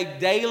to have a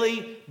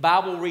daily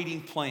Bible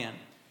reading plan.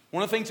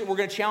 One of the things that we're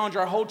going to challenge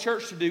our whole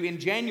church to do in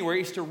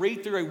January is to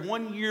read through a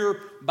 1-year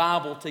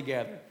Bible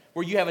together,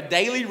 where you have a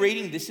daily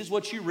reading. This is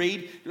what you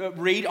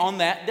read on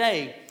that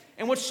day.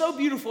 And what's so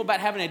beautiful about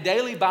having a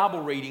daily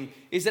Bible reading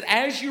is that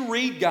as you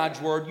read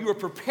God's Word, you are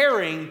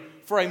preparing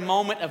for a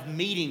moment of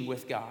meeting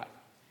with God.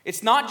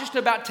 It's not just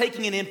about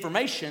taking in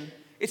information.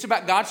 It's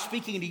about God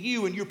speaking to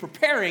you, and you're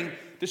preparing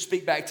to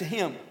speak back to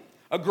Him.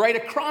 A great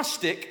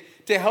acrostic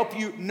to help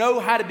you know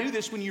how to do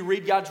this when you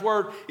read God's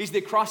Word is the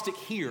acrostic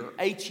HEAR,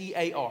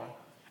 H-E-A-R.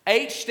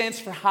 H stands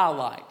for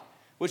highlight,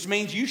 which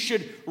means you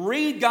should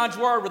read God's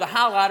Word with a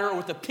highlighter or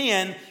with a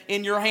pen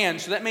in your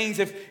hand. So that means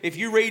if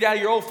you read out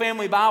of your old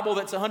family Bible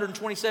that's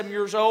 127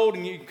 years old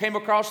and you came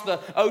across the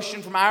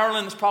ocean from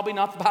Ireland, it's probably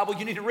not the Bible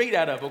you need to read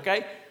out of,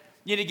 okay?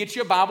 You need to get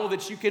you a Bible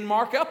that you can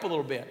mark up a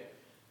little bit.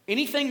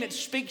 Anything that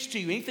speaks to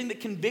you, anything that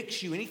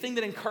convicts you, anything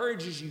that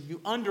encourages you,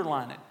 you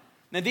underline it.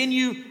 Now then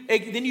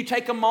you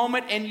take a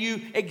moment and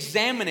you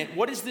examine it.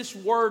 What is this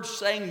word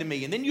saying to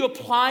me? And then you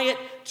apply it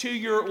to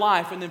your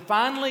life. And then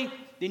finally,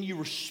 then you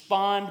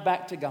respond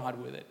back to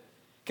God with it.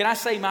 Can I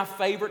say my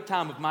favorite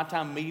time of my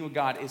time meeting with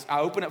God is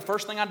I open up,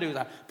 first thing I do is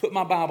I put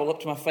my Bible up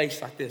to my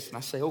face like this. And I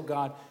say, oh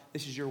God,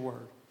 this is your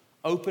word.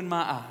 Open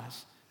my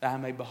eyes that I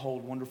may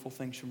behold wonderful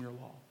things from your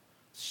law.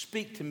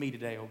 Speak to me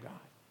today, oh God.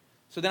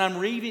 So then I'm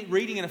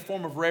reading in a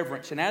form of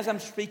reverence. And as I'm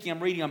speaking, I'm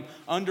reading, I'm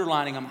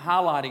underlining, I'm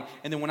highlighting.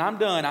 And then when I'm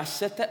done, I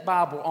set that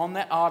Bible on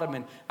that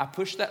ottoman. I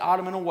push that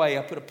ottoman away.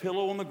 I put a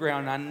pillow on the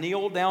ground. And I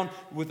kneel down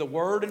with the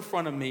word in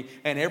front of me.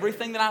 And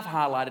everything that I've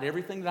highlighted,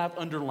 everything that I've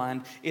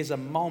underlined is a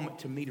moment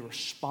to me to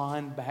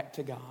respond back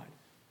to God.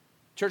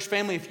 Church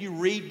family, if you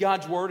read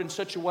God's word in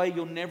such a way,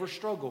 you'll never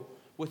struggle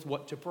with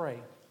what to pray.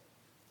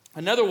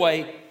 Another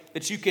way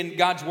that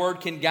God's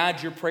word can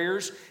guide your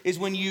prayers is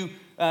when you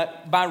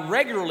by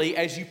regularly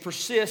as you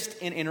persist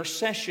in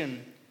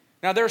intercession.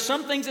 Now, there are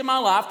some things in my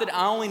life that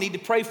I only need to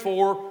pray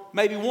for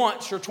maybe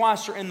once or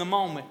twice or in the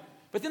moment.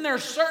 But then there are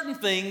certain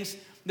things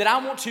that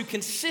I want to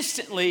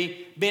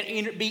consistently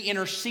be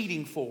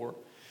interceding for,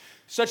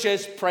 such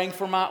as praying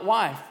for my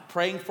wife,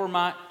 praying for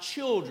my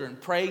children,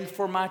 praying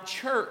for my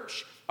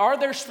church. Are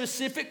there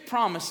specific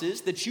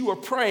promises that you are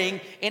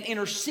praying and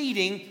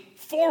interceding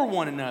for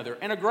one another?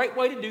 And a great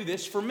way to do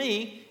this for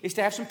me is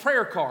to have some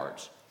prayer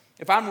cards.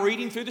 If I'm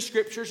reading through the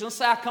scriptures, and let's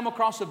say I come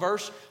across a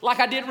verse like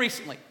I did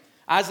recently.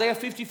 Isaiah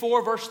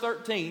 54 verse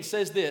 13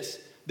 says this,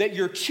 that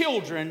your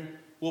children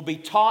will be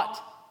taught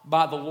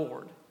by the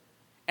Lord.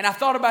 And I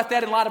thought about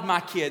that in light of my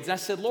kids. And I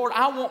said, Lord,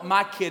 I want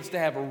my kids to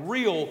have a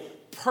real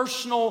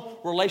personal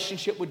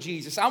relationship with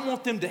Jesus. I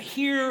want them to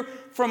hear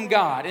from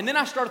God. And then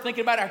I started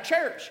thinking about our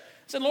church.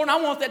 I said, Lord,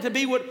 I want that to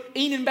be what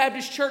Enon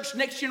Baptist Church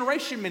Next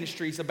Generation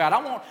Ministry is about.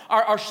 I want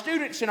our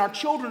students and our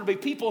children to be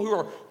people who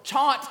are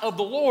taught of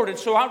the Lord. And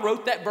so I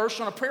wrote that verse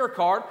on a prayer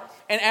card.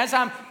 And as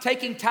I'm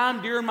taking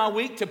time during my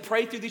week to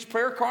pray through these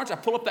prayer cards, I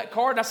pull up that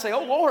card and I say,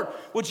 oh, Lord,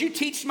 would you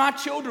teach my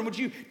children? Would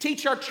you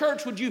teach our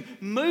church? Would you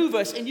move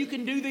us? And you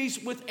can do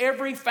these with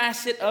every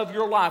facet of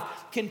your life.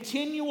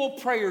 Continual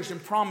prayers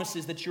and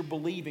promises that you're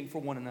believing for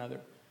one another.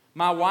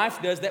 My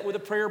wife does that with a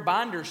prayer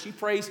binder. She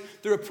prays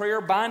through a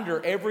prayer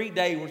binder every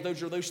day. Where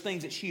those are those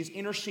things that she is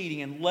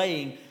interceding and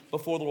laying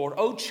before the Lord.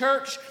 Oh,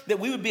 church, that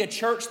we would be a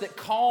church that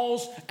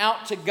calls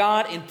out to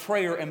God in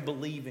prayer and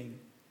believing.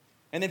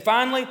 And then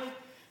finally,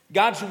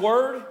 God's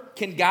word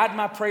can guide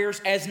my prayers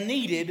as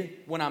needed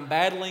when I'm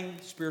battling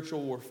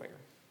spiritual warfare.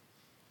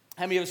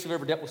 How many of us have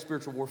ever dealt with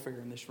spiritual warfare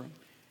in this room?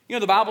 You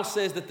know, the Bible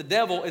says that the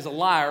devil is a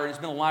liar and has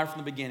been a liar from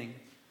the beginning.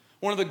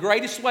 One of the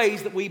greatest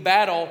ways that we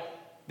battle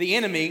the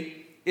enemy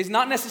is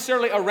not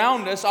necessarily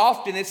around us.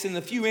 Often it's in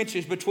the few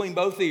inches between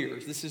both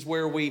ears. This is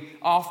where we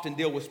often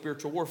deal with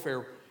spiritual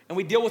warfare. And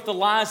we deal with the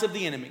lies of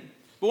the enemy.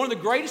 But one of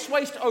the greatest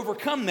ways to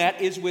overcome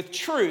that is with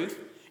truth.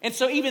 And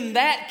so even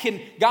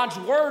God's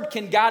Word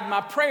can guide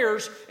my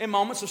prayers in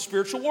moments of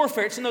spiritual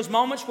warfare. It's in those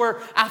moments where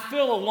I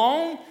feel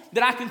alone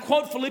that I can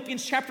quote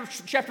Philippians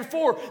chapter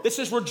 4 that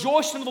says,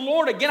 rejoice in the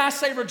Lord. Again, I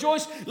say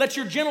rejoice. Let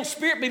your gentle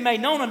spirit be made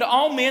known unto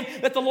all men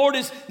that the Lord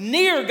is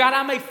near. God,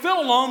 I may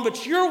feel alone,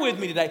 but you're with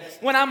me today.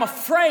 When I'm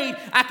afraid,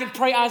 I can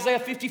pray Isaiah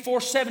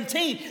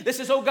 54:17. That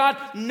says, oh God,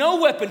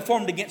 no weapon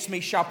formed against me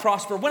shall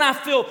prosper. When I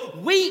feel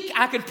weak,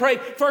 I can pray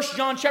 1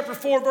 John chapter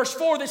 4, verse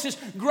 4 that says,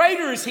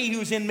 greater is he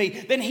who's in me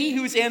than he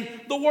who's in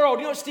the world.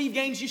 You know what Steve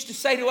Gaines used to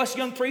say to us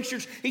young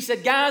preachers? He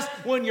said, guys,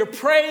 when you're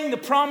praying the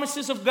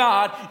promises of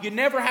God, you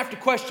never have to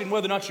question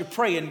whether or not you're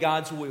praying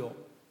God's will.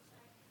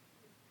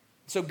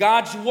 So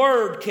God's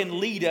Word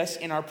can lead us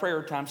in our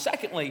prayer time.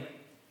 Secondly,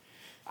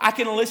 I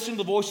can listen to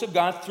the voice of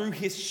God through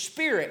His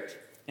Spirit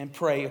and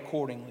pray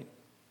accordingly.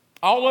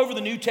 All over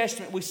the New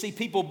Testament, we see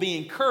people be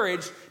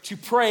encouraged to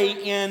pray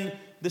in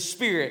the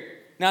Spirit.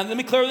 Now, let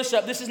me clear this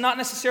up. This is not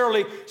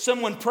necessarily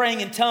someone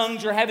praying in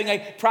tongues or having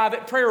a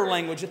private prayer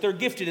language, that they're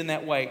gifted in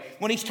that way.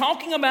 When he's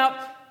talking about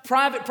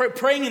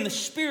praying in the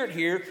Spirit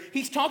here,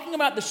 he's talking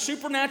about the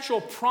supernatural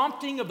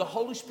prompting of the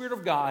Holy Spirit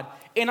of God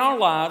in our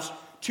lives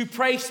to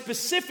pray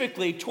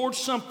specifically towards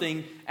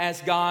something as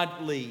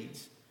God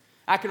leads.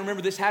 I can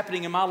remember this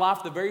happening in my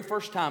life the very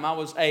first time. I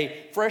was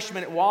a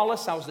freshman at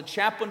Wallace. I was the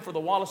chaplain for the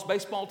Wallace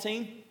baseball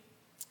team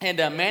and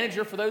a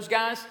manager for those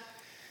guys.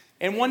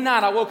 And one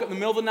night I woke up in the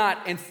middle of the night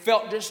and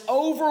felt just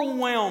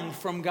overwhelmed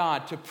from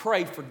God to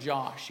pray for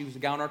Josh. He was a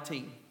guy on our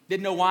team.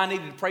 Didn't know why I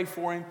needed to pray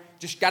for him.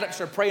 Just got up and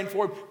started praying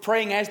for him.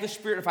 Praying as the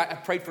Spirit. I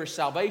prayed for his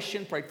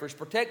salvation. Prayed for his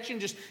protection.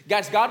 Just,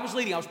 guys, God was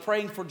leading. I was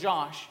praying for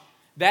Josh.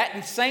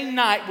 That same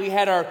night we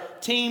had our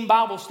team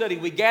Bible study.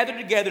 We gathered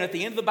together, and at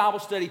the end of the Bible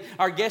study,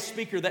 our guest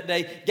speaker that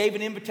day gave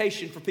an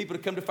invitation for people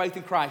to come to faith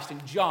in Christ.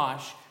 And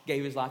Josh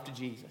gave his life to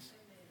Jesus.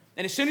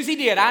 And as soon as he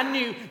did, I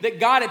knew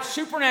that God had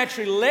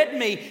supernaturally led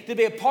me to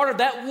be a part of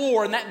that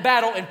war and that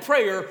battle and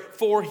prayer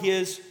for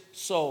his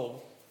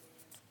soul.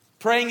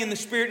 Praying in the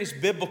Spirit is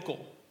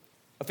biblical.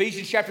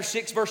 Ephesians chapter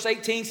 6, verse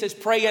 18 says,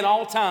 pray at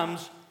all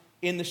times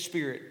in the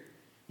Spirit.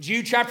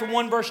 Jude chapter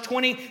 1, verse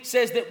 20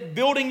 says that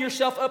building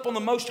yourself up on the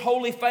most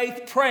holy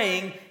faith,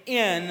 praying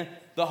in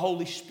the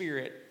Holy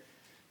Spirit.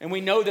 And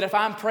we know that if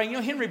I'm praying,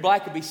 Henry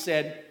Blackaby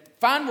said,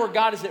 find where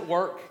God is at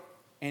work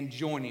and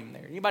join him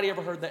there. Anybody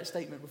ever heard that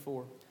statement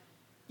before?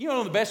 You know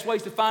one of the best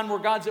ways to find where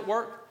God's at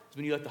work is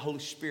when you let the Holy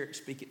Spirit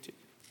speak it to you.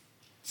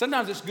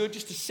 Sometimes it's good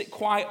just to sit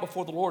quiet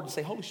before the Lord and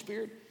say, Holy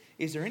Spirit,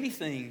 is there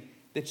anything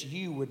that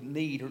you would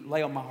need or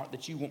lay on my heart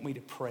that you want me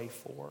to pray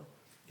for?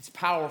 It's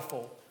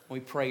powerful when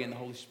we pray in the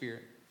Holy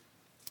Spirit.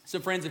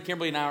 Some friends of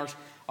Kimberly and ours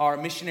are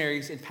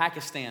missionaries in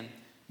Pakistan.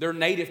 They're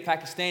native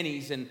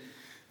Pakistanis, and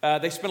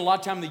they spent a lot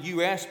of time in the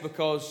U.S.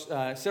 because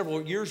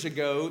several years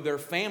ago, their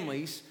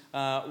families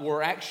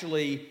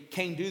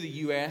came to the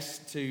U.S.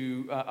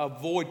 to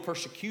avoid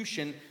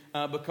persecution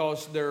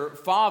because their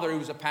father, who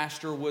was a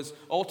pastor, was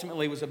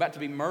about to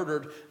be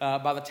murdered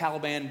by the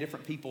Taliban and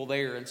different people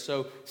there. And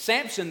so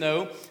Samson,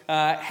 though,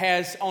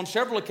 has on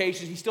several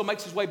occasions, he still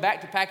makes his way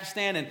back to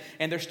Pakistan,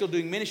 and they're still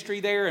doing ministry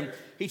there. And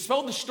he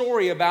told the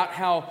story about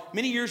how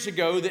many years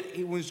ago that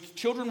when his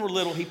children were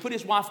little, he put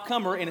his wife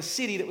Qamar in a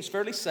city that was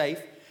fairly safe,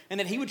 and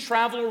that he would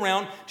travel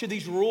around to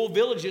these rural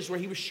villages where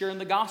he was sharing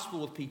the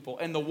gospel with people.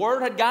 And the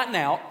word had gotten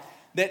out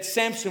that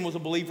Samson was a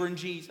believer in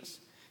Jesus.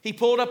 He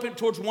pulled up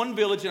towards one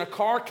village, and a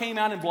car came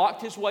out and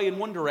blocked his way in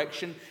one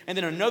direction, and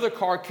then another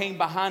car came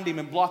behind him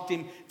and blocked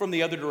him from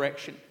the other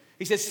direction.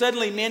 He says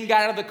suddenly men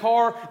got out of the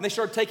car, and they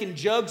started taking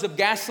jugs of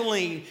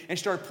gasoline and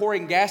started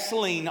pouring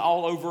gasoline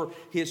all over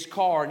his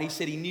car. And he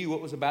said he knew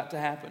what was about to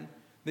happen.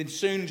 Then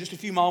soon, in just a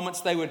few moments,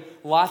 they would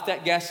light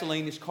that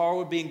gasoline. His car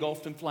would be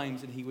engulfed in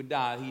flames, and he would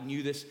die. He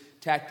knew this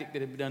tactic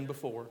that had been done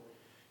before.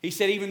 He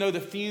said even though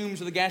the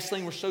fumes of the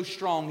gasoline were so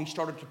strong, he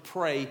started to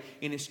pray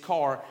in his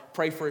car,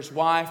 pray for his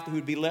wife who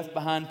would be left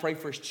behind, pray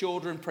for his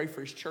children, pray for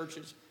his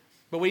churches.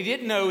 But what he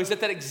didn't know is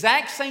that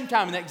exact same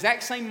time, in that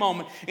exact same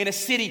moment, in a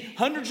city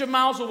hundreds of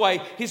miles away,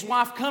 his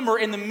wife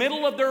Qamar, in the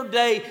middle of their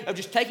day of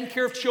just taking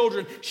care of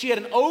children, she had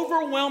an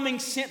overwhelming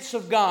sense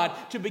of God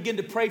to begin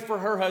to pray for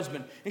her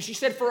husband. And she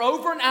said for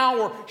over an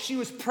hour, she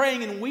was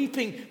praying and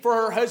weeping for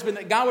her husband,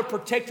 that God would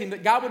protect him,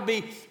 that God would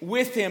be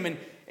with him. And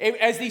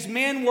as these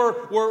men were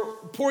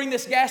pouring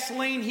this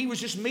gasoline, he was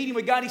just meeting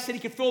with God. He said he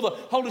could feel the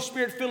Holy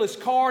Spirit fill his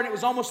car, and it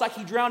was almost like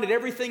he drowned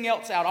everything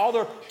else out, all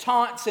their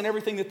taunts and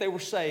everything that they were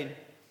saying.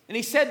 And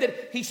he said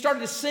that he started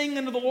to sing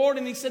unto the Lord,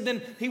 and he said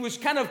then he was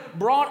kind of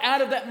brought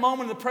out of that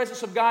moment in the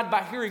presence of God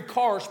by hearing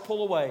cars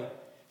pull away.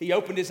 He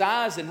opened his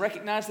eyes and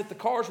recognized that the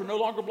cars were no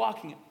longer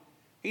blocking him.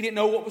 He didn't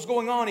know what was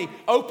going on. He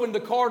opened the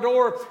car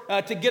door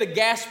to get a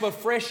gasp of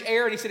fresh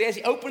air. And he said as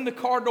he opened the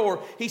car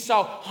door, he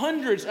saw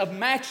hundreds of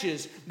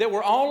matches that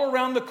were all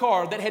around the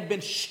car that had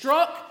been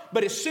struck,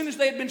 but as soon as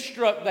they had been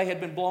struck, they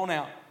had been blown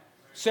out.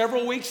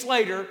 Several weeks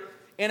later,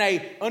 in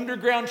an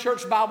underground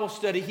church Bible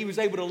study, he was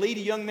able to lead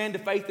a young man to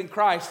faith in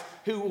Christ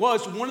who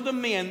was one of the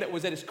men that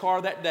was at his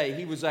car that day.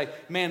 He was a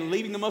man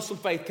leaving the Muslim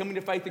faith, coming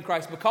to faith in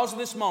Christ. Because of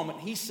this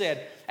moment, he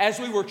said, as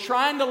we were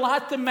trying to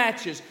light the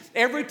matches,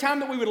 every time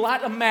that we would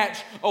light a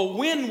match, a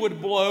wind would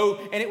blow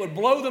and it would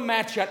blow the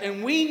match out.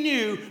 And we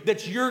knew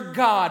that your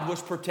God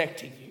was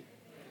protecting you.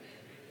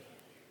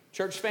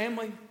 Church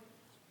family,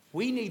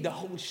 we need the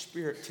Holy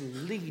Spirit to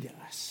lead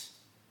us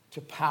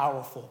to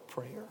powerful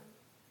prayer.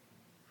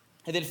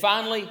 And then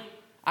finally,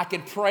 I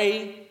can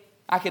pray,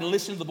 I can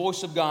listen to the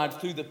voice of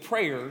God through the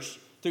prayers,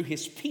 through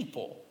His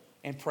people,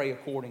 and pray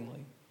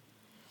accordingly.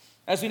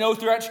 As we know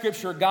throughout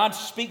Scripture, God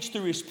speaks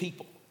through His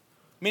people.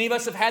 Many of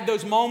us have had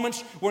those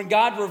moments when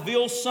God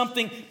reveals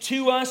something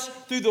to us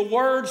through the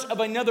words of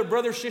another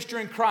brother or sister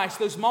in Christ.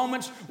 Those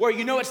moments where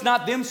you know it's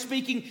not them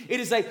speaking. It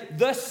is a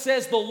thus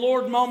says the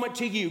Lord moment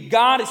to you.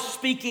 God is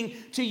speaking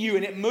to you,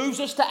 and it moves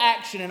us to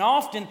action, and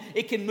often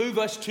it can move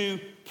us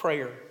to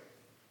prayer.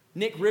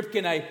 Nick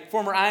Ripken, a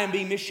former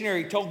IMB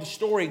missionary, told the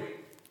story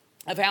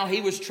of how he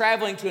was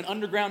traveling to an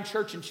underground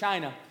church in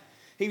China.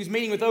 He was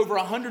meeting with over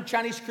 100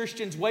 Chinese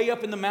Christians way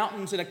up in the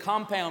mountains in a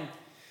compound.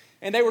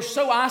 And they were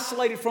so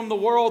isolated from the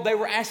world, they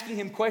were asking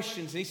him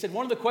questions. And he said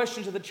one of the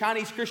questions that the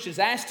Chinese Christians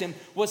asked him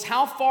was,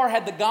 how far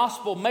had the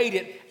gospel made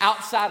it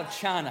outside of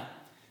China?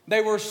 They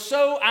were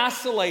so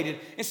isolated.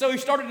 And so he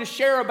started to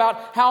share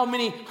about how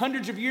many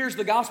hundreds of years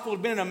the gospel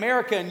had been in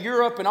America and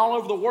Europe and all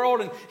over the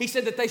world. And he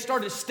said that they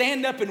started to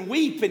stand up and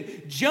weep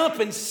and jump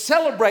and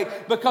celebrate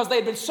because they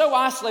had been so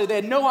isolated. They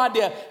had no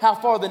idea how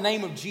far the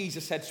name of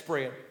Jesus had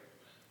spread.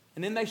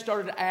 And then they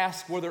started to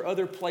ask, were there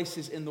other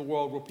places in the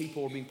world where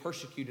people were being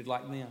persecuted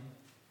like them?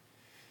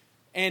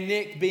 And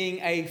Nick, being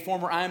a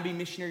former IMB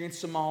missionary in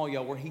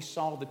Somalia, where he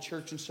saw the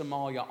church in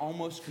Somalia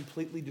almost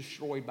completely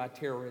destroyed by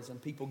terrorism,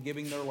 people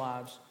giving their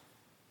lives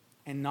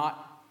and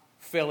not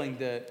failing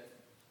to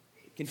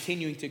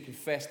continuing to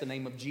confess the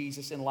name of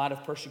Jesus in light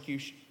of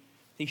persecution.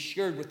 He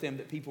shared with them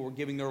that people were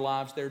giving their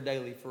lives there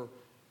daily for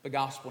the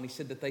gospel, and he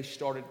said that they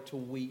started to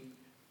weep.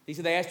 He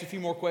said they asked a few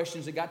more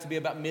questions. It got to be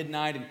about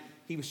midnight, and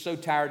he was so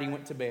tired he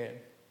went to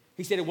bed.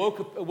 He said he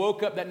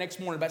woke up that next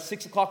morning about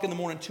 6 o'clock in the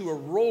morning to a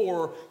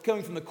roar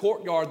coming from the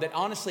courtyard that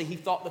honestly he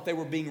thought that they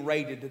were being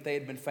raided, that they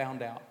had been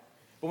found out.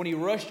 But when he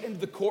rushed into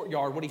the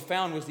courtyard, what he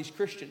found was these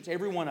Christians,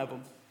 every one of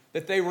them,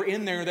 that they were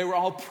in there. They were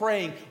all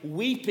praying,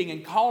 weeping,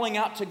 and calling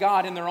out to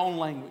God in their own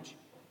language.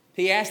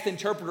 He asked the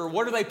interpreter,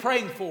 what are they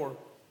praying for?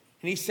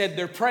 And he said,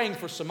 they're praying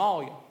for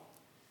Somalia.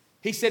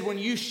 He said, when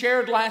you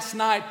shared last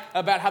night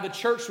about how the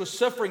church was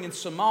suffering in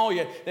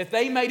Somalia, that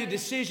they made a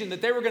decision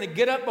that they were going to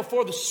get up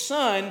before the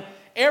sun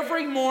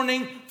every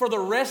morning for the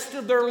rest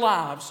of their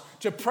lives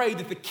to pray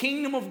that the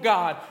kingdom of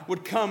God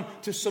would come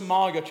to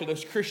Somalia, to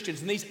those Christians.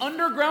 And these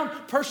underground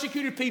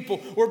persecuted people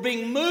were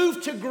being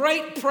moved to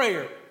great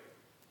prayer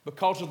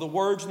because of the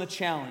words and the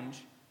challenge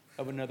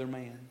of another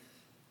man.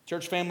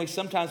 Church family,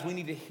 sometimes we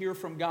need to hear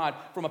from God,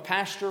 from a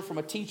pastor, from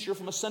a teacher,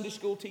 from a Sunday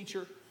school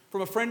teacher,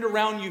 from a friend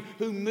around you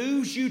who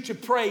moves you to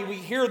pray. We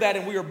hear that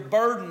and we are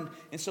burdened,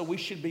 and so we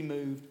should be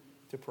moved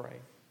to pray.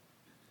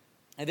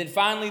 And then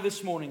finally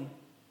this morning,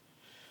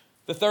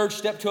 the third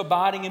step to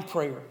abiding in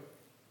prayer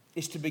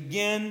is to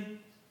begin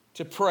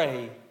to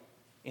pray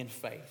in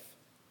faith.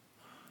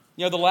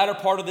 You know, the latter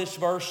part of this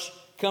verse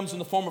comes in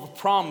the form of a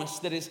promise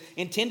that is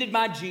intended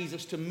by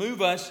Jesus to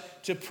move us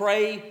to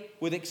pray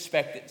with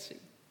expectancy.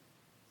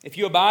 If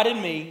you abide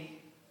in me,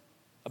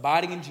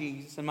 abiding in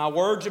Jesus, and my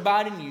words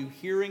abide in you,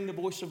 hearing the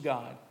voice of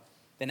God,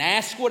 then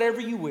ask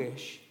whatever you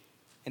wish,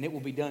 and it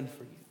will be done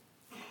for you.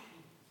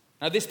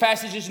 Now, this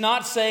passage is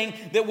not saying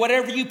that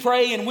whatever you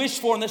pray and wish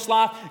for in this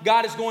life,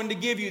 God is going to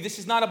give you. This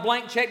is not a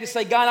blank check to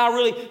say, God, I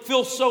really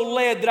feel so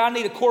led that I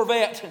need a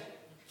Corvette.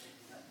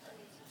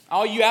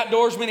 All you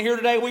outdoorsmen here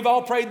today, we've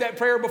all prayed that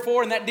prayer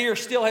before, and that deer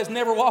still has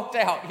never walked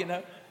out, you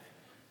know.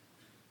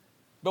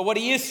 But what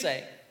he is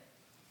saying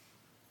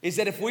is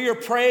that if we are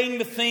praying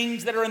the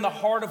things that are in the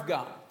heart of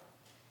God,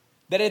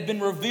 that have been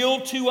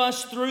revealed to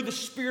us through the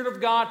Spirit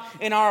of God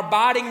in our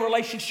abiding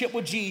relationship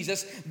with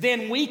Jesus,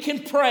 then we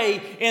can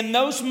pray in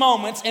those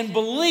moments and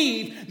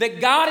believe that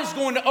God is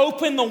going to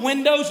open the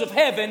windows of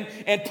heaven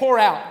and pour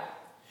out.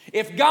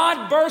 If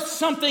God bursts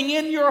something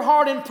in your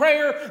heart in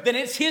prayer, then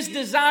it's His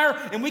desire,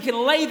 and we can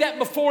lay that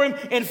before Him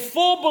in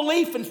full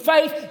belief and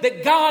faith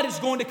that God is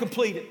going to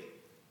complete it.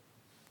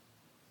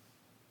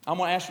 I'm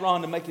going to ask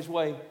Ron to make his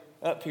way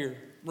up here.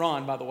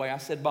 Ron, by the way, I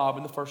said Bob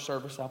in the first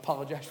service. I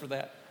apologize for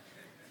that.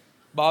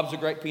 Bob's a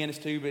great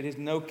pianist too, but he's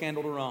no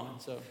candle to Ron.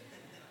 So,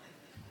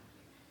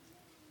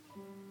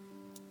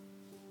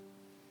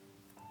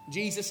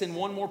 Jesus, in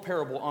one more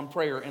parable on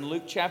prayer in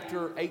Luke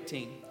chapter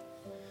 18,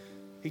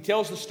 he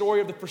tells the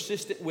story of the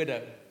persistent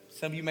widow.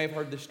 Some of you may have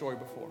heard this story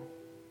before.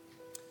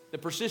 The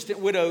persistent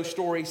widow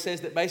story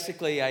says that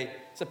basically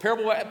it's a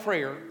parable about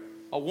prayer.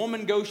 A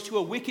woman goes to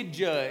a wicked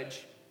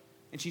judge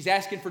and she's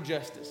asking for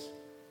justice.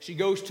 She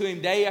goes to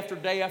him day after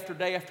day after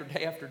day after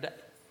day after day.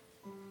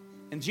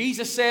 And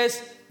Jesus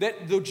says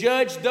that the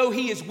judge, though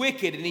he is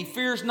wicked and he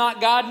fears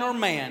not God nor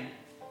man,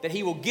 that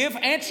he will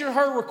answer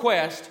her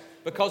request,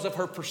 because of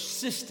her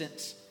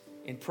persistence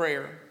in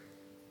prayer.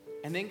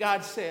 And then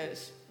God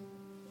says,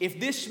 if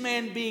this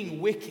man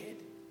being wicked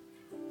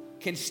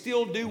can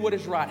still do what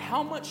is right,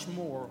 how much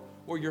more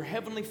will your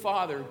heavenly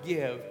Father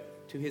give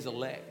to his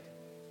elect?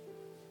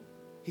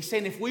 He's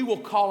saying if we will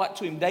call out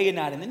to him day and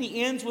night. And then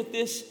he ends with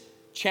this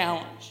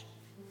challenge.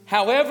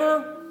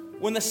 However,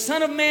 when the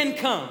Son of Man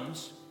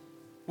comes,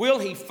 will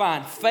he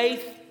find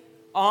faith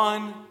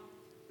on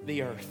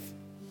the earth?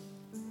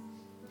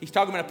 He's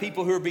talking about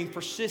people who are being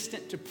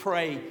persistent to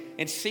pray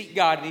and seek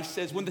God. And he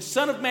says, when the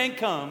Son of Man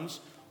comes,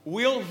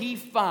 will he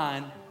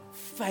find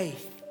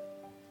faith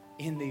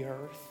in the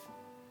earth?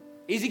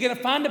 Is he going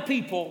to find a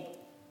people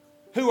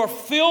who are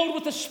filled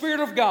with the Spirit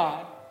of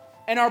God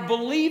and are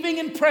believing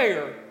in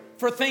prayer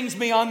for things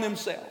beyond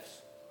themselves?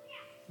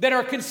 That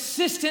are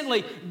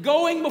consistently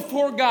going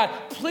before God,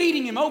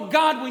 pleading Him, oh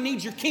God, we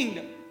need your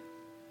kingdom.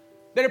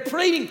 That are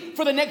pleading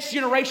for the next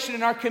generation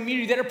in our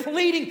community. That are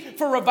pleading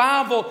for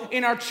revival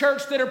in our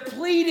church. That are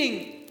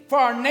pleading for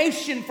our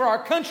nation, for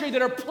our country.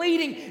 That are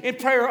pleading in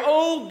prayer,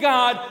 oh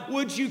God,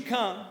 would you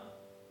come?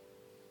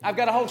 I've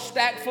got a whole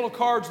stack full of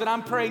cards that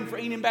I'm praying for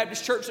Enon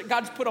Baptist Church that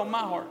God's put on my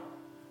heart.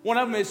 One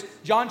of them is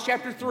John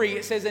chapter 3.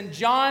 It says, and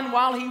John,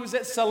 while he was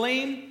at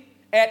Salim,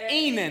 at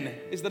Enon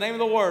is the name of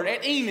the word,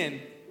 at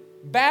Enon,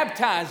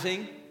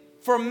 baptizing,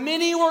 for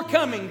many were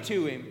coming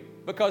to him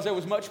because there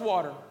was much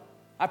water.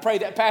 I pray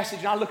that passage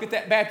and I look at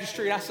that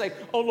baptistry and I say,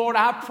 oh Lord,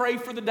 I pray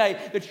for the day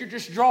that you're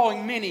just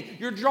drawing many.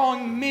 You're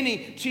drawing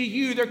many to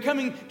you. They're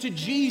coming to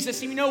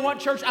Jesus. And you know what,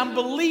 church? I'm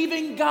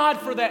believing God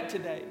for that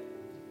today.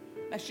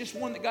 That's just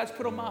one that God's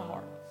put on my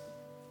heart.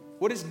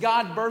 What is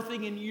God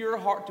birthing in your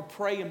heart to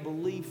pray and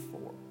believe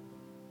for?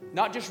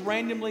 Not just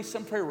randomly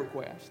some prayer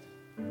request.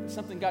 It's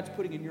something God's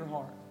putting in your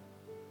heart.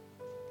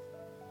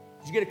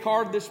 Did you get a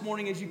card this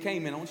morning as you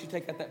came in? I want you to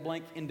take out that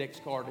blank index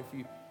card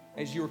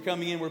as you were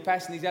coming in. We're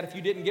passing these out. If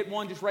you didn't get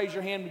one, just raise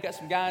your hand. We've got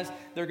some guys.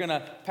 They're going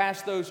to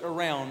pass those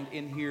around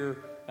in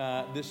here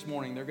this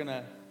morning. They're going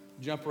to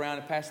jump around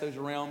and pass those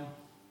around.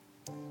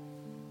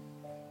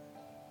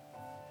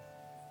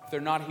 If they're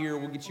not here,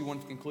 we'll get you one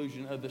at the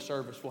conclusion of the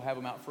service. We'll have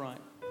them out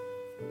front.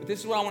 But this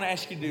is what I want to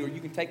ask you to do. Or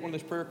you can take one of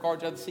those prayer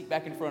cards out of the seat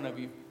back in front of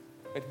you.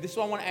 But this is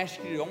what I want to ask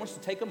you to do. I want us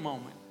to take a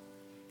moment.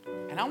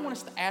 And I want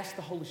us to ask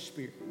the Holy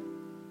Spirit,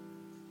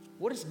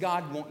 what does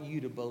God want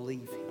you to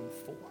believe Him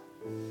for?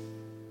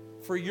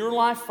 For your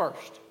life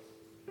first.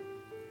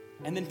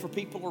 And then for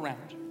people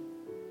around you.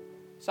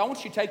 So I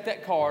want you to take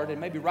that card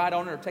and maybe write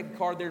on it, or take the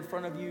card there in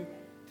front of you.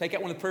 Take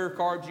out one of the prayer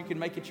cards. You can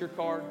make it your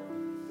card.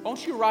 I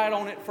want you to write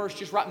on it first.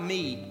 Just write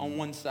me on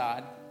one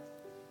side.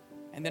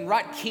 And then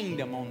write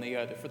kingdom on the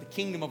other. For the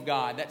kingdom of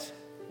God. That's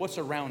what's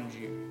around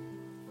you.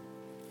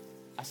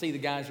 I see the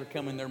guys are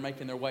coming. They're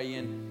making their way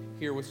in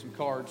here with some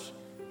cards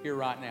here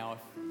right now.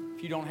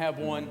 If you don't have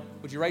one,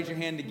 would you raise your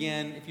hand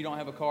again if you don't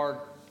have a card?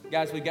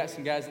 Guys, we've got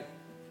some guys,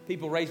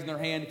 people raising their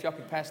hand. If y'all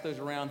could pass those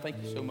around, thank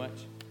you so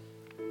much.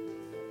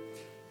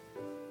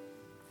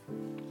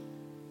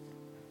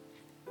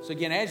 So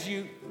again, as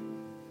you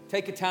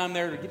take a time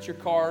there to get your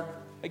card,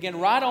 again,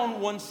 write on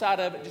one side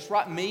of it, just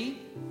write me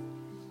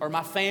or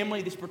my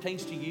family. This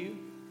pertains to you.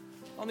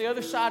 On the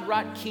other side,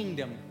 write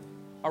kingdom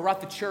or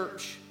write the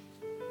church.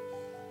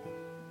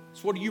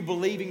 So what are you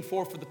believing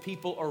for the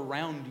people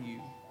around you?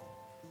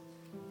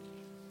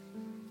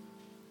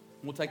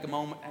 We'll take a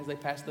moment as they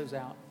pass those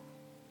out.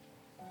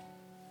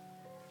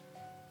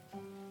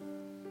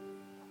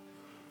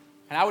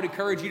 And I would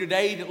encourage you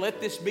today to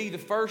let this be the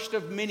first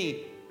of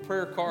many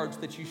prayer cards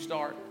that you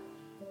start.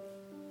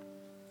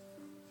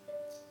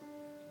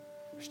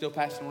 We're still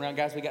passing around.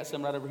 Guys, we got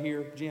some right over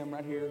here. Jim,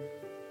 right here.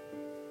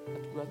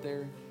 Right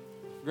there.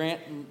 Grant,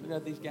 we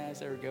got these guys.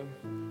 There we go.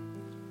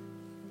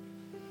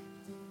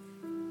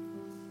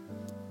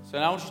 So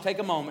now I want you to take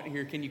a moment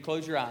here. Can you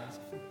close your eyes?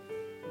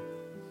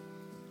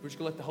 We're just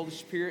going to let the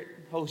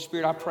Holy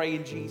Spirit, I pray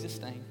in Jesus'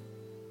 name.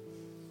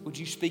 Would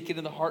you speak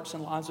into the hearts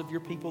and lives of your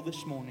people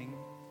this morning?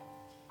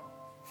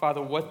 Father,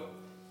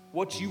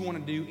 what you want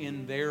to do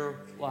in their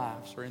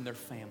lives or in their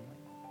family.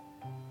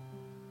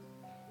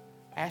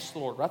 Ask the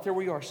Lord, right there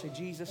where you are, say,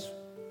 Jesus,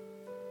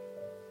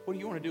 what do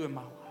you want to do in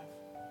my life?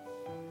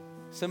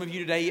 Some of you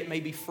today, it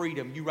may be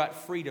freedom. You write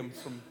freedom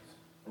from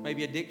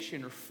maybe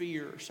addiction or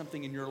fear or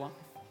something in your life.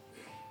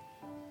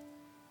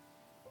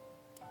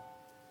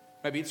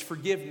 Maybe it's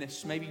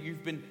forgiveness. Maybe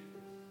you've been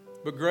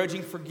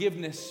begrudging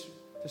forgiveness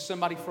to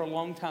somebody for a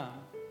long time.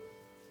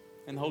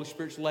 And the Holy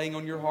Spirit's laying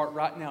on your heart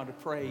right now to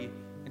pray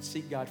and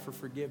seek God for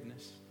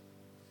forgiveness.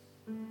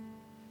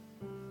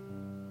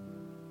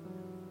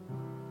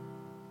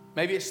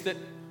 Maybe it's that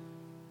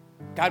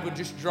God would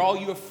just draw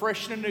you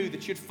afresh and anew,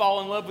 that you'd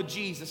fall in love with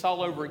Jesus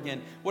all over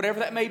again.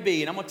 Whatever that may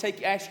be. And I'm going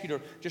to ask you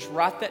to just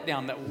write that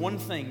down, that one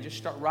thing. Just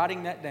start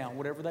writing that down,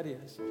 whatever that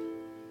is.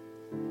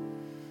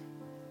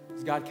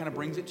 As God kind of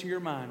brings it to your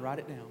mind, write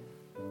it down.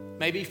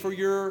 Maybe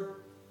for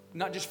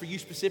not just for you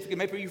specifically,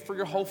 maybe for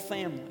your whole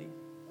family.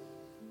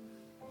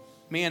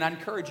 Man, I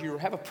encourage you to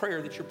have a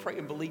prayer that you're praying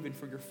and believing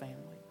for your family.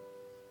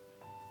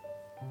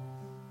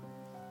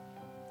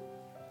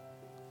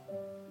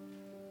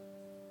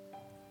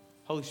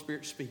 Holy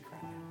Spirit, speak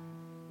right now.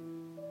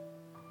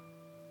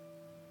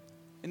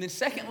 And then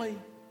secondly,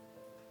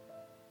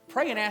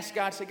 pray and ask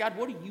God, say, God,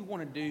 what do you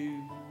want to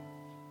do?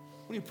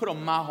 What do you put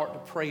on my heart to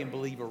pray and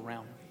believe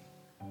around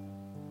me?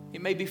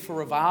 It may be for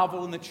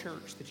revival in the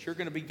church, that you're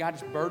going to be,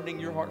 God's burdening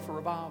your heart for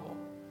revival.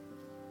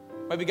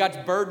 Maybe God's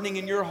burdening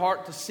in your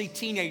heart to see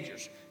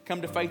teenagers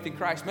come to faith in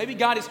Christ. Maybe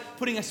God is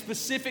putting a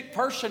specific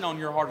person on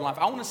your heart and life.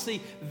 I want to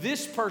see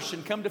this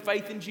person come to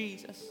faith in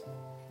Jesus.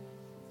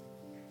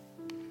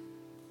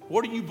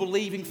 What are you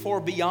believing for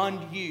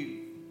beyond you?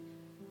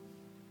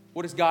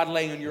 What is God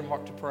laying on your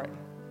heart to pray?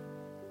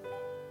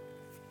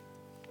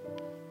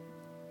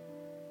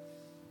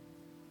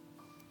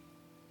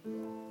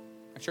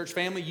 Church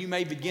family, you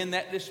may begin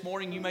that this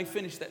morning. You may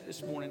finish that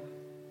this morning.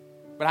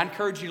 But I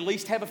encourage you to at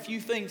least have a few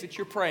things that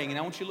you're praying. And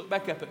I want you to look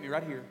back up at me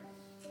right here.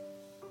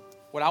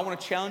 What I want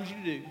to challenge you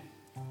to do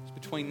is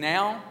between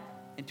now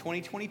and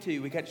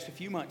 2022, we got just a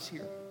few months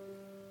here.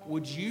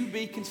 Would you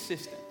be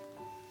consistent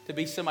to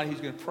be somebody who's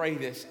going to pray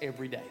this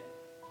every day?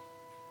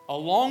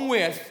 Along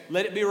with,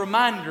 let it be a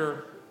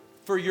reminder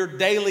for your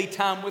daily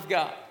time with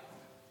God.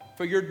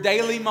 For your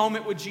daily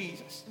moment with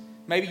Jesus.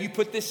 Maybe you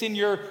put this in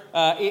your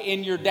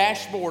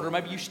dashboard, or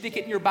maybe you stick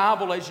it in your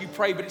Bible as you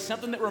pray, but it's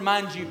something that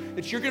reminds you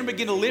that you're going to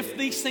begin to lift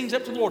these things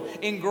up to the Lord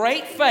in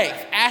great faith,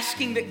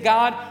 asking that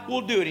God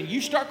will do it. And you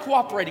start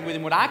cooperating with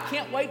Him. What I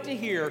can't wait to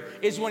hear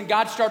is when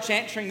God starts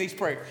answering these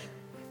prayers.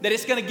 That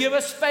it's going to give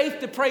us faith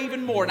to pray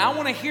even more. And I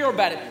want to hear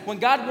about it. When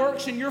God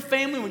works in your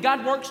family, when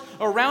God works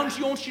around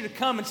you, I want you to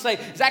come and say,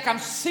 Zach, I'm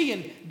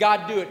seeing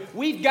God do it.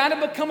 We've got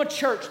to become a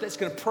church that's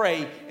going to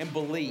pray and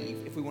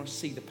believe if we want to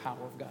see the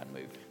power of God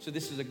move. So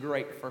this is a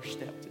great first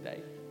step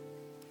today.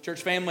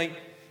 Church family,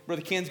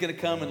 Brother Ken's going to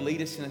come and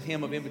lead us in a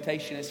hymn of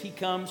invitation. As he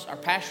comes, our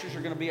pastors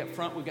are going to be up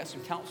front. We've got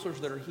some counselors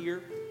that are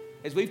here.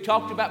 As we've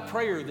talked about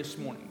prayer this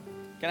morning,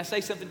 can I say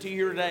something to you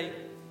here today?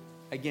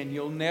 Again,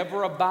 you'll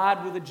never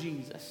abide with a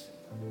Jesus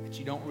that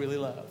you don't really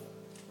love.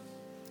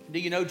 Do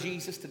you know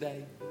Jesus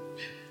today?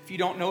 If you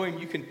don't know Him,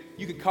 you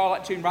can call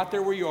out to Him right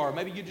there where you are.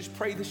 Maybe you just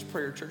pray this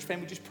prayer, church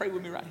family. Just pray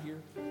with me right here.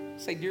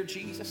 Say, Dear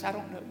Jesus, I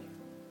don't know You,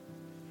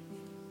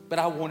 but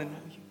I want to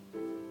know You.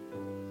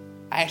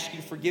 I ask You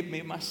to forgive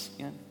me of my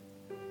sin.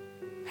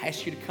 I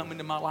ask You to come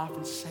into my life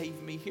and save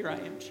me. Here I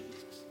am,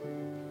 Jesus.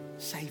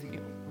 Save me.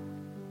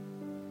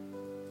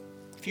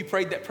 If you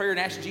prayed that prayer and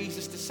asked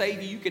Jesus to save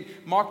you, you can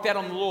mark that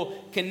on the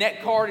little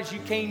connect card as you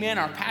came in.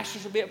 Our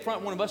pastors will be up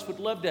front. One of us would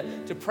love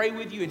to pray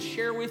with you and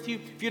share with you.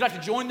 If you'd like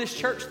to join this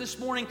church this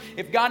morning,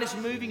 if God is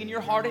moving in your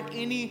heart in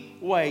any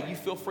way, you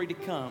feel free to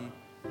come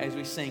as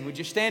we sing. Would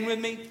you stand with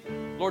me?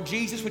 Lord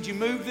Jesus, would You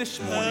move this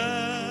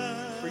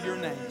morning for Your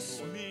name,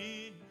 Lord?